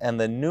Hussein, and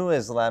the new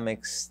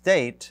Islamic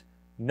State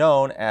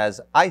known as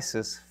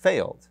ISIS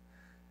failed.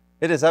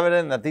 It is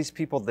evident that these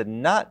people did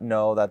not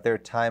know that their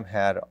time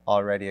had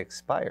already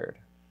expired.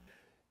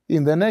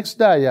 In the next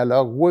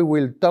dialogue, we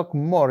will talk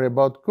more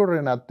about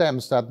current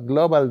attempts at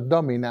global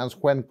dominance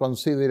when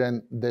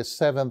considering the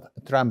seventh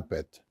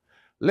trumpet.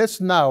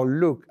 Let's now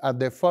look at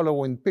the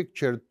following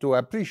picture to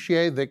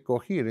appreciate the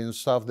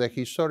coherence of the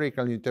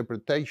historical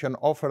interpretation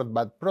offered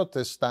by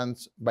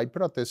Protestants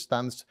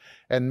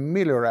and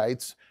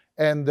Millerites,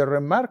 and the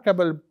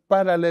remarkable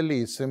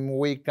parallelism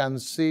we can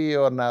see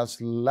on a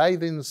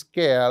sliding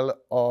scale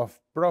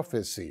of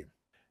prophecy.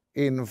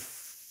 In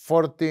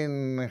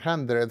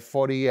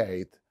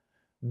 1448,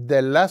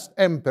 the last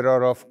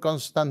emperor of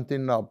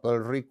Constantinople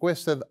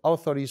requested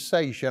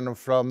authorization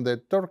from the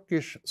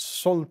Turkish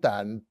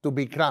Sultan to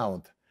be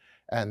crowned,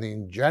 and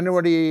in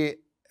January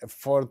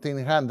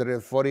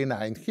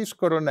 1449, his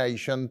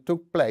coronation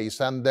took place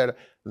under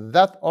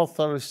that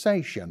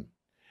authorization.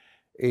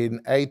 In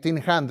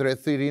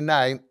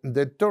 1839,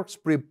 the Turks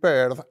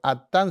prepared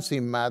a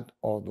Tanzimat,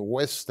 or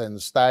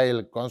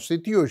Western-style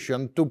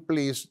constitution, to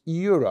please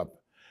Europe.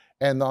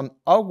 And on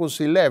August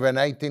 11,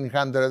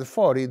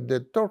 1840,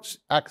 the Turks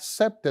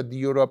accepted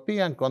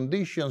European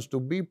conditions to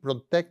be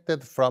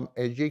protected from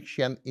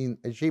Egyptian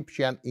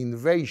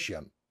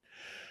invasion.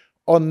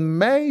 On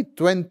May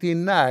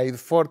 29,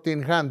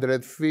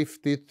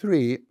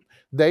 1453,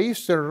 the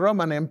Eastern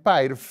Roman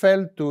Empire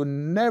fell to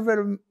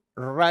never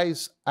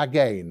rise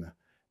again.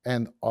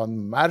 And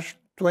on March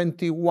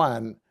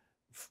 21,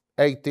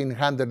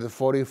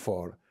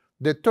 1844,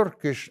 the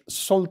Turkish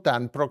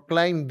Sultan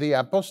proclaimed the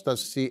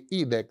apostasy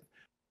edict,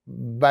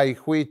 by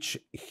which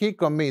he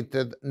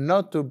committed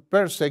not to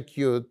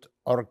persecute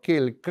or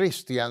kill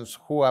Christians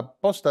who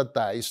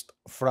apostatized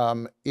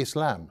from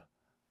Islam.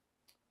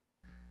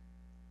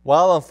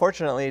 Well,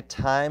 unfortunately,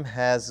 time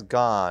has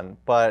gone,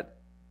 but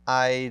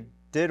I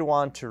did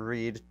want to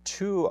read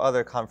two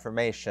other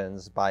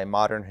confirmations by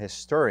modern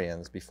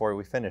historians before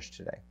we finish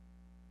today.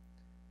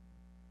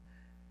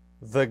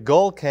 The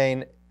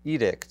Golkane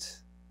Edict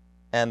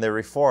and the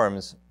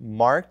reforms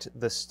marked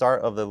the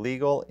start of the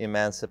legal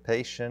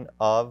emancipation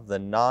of the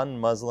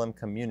non-Muslim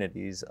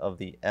communities of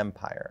the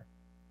empire.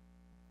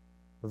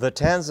 The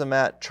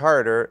Tanzimat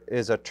Charter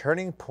is a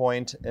turning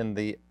point in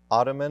the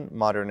Ottoman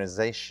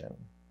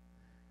modernization.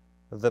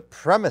 The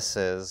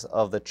premises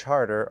of the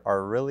charter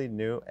are really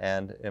new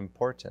and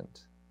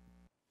important.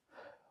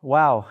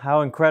 Wow,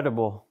 how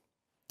incredible.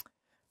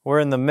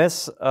 We're in the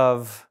midst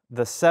of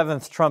the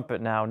seventh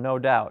trumpet now, no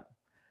doubt.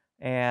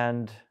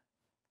 And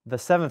the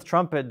seventh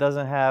trumpet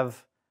doesn't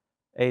have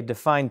a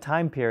defined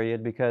time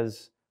period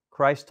because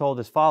Christ told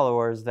his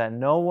followers that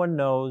no one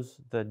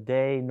knows the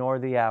day nor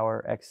the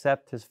hour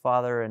except his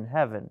Father in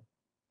heaven.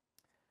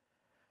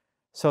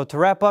 So to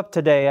wrap up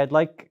today, I'd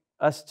like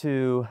us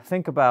to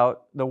think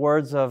about the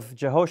words of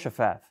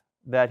Jehoshaphat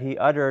that he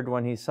uttered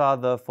when he saw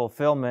the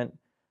fulfillment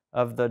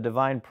of the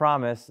divine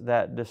promise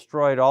that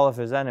destroyed all of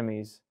his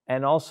enemies,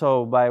 and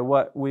also by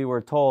what we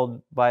were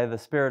told by the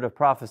spirit of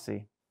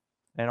prophecy.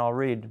 And I'll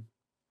read.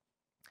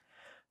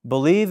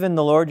 Believe in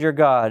the Lord your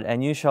God,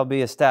 and you shall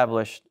be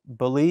established.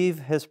 Believe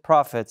his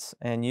prophets,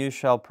 and you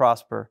shall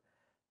prosper.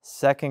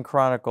 2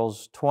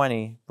 Chronicles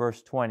 20,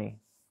 verse 20.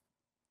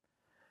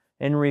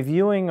 In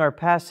reviewing our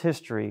past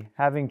history,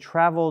 having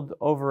traveled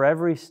over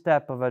every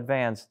step of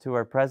advance to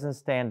our present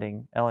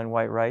standing, Ellen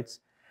White writes,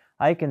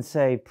 I can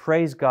say,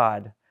 praise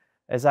God.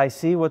 As I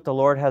see what the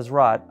Lord has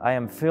wrought, I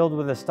am filled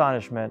with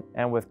astonishment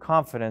and with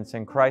confidence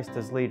in Christ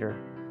as leader.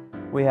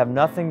 We have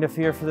nothing to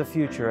fear for the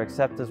future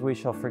except as we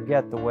shall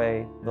forget the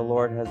way the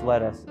Lord has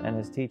led us and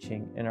his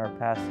teaching in our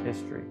past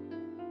history.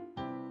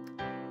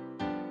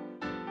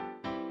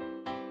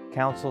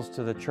 Counsels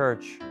to the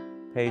Church,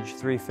 page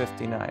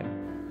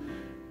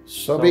 359.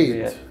 So be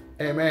it.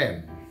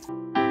 Amen.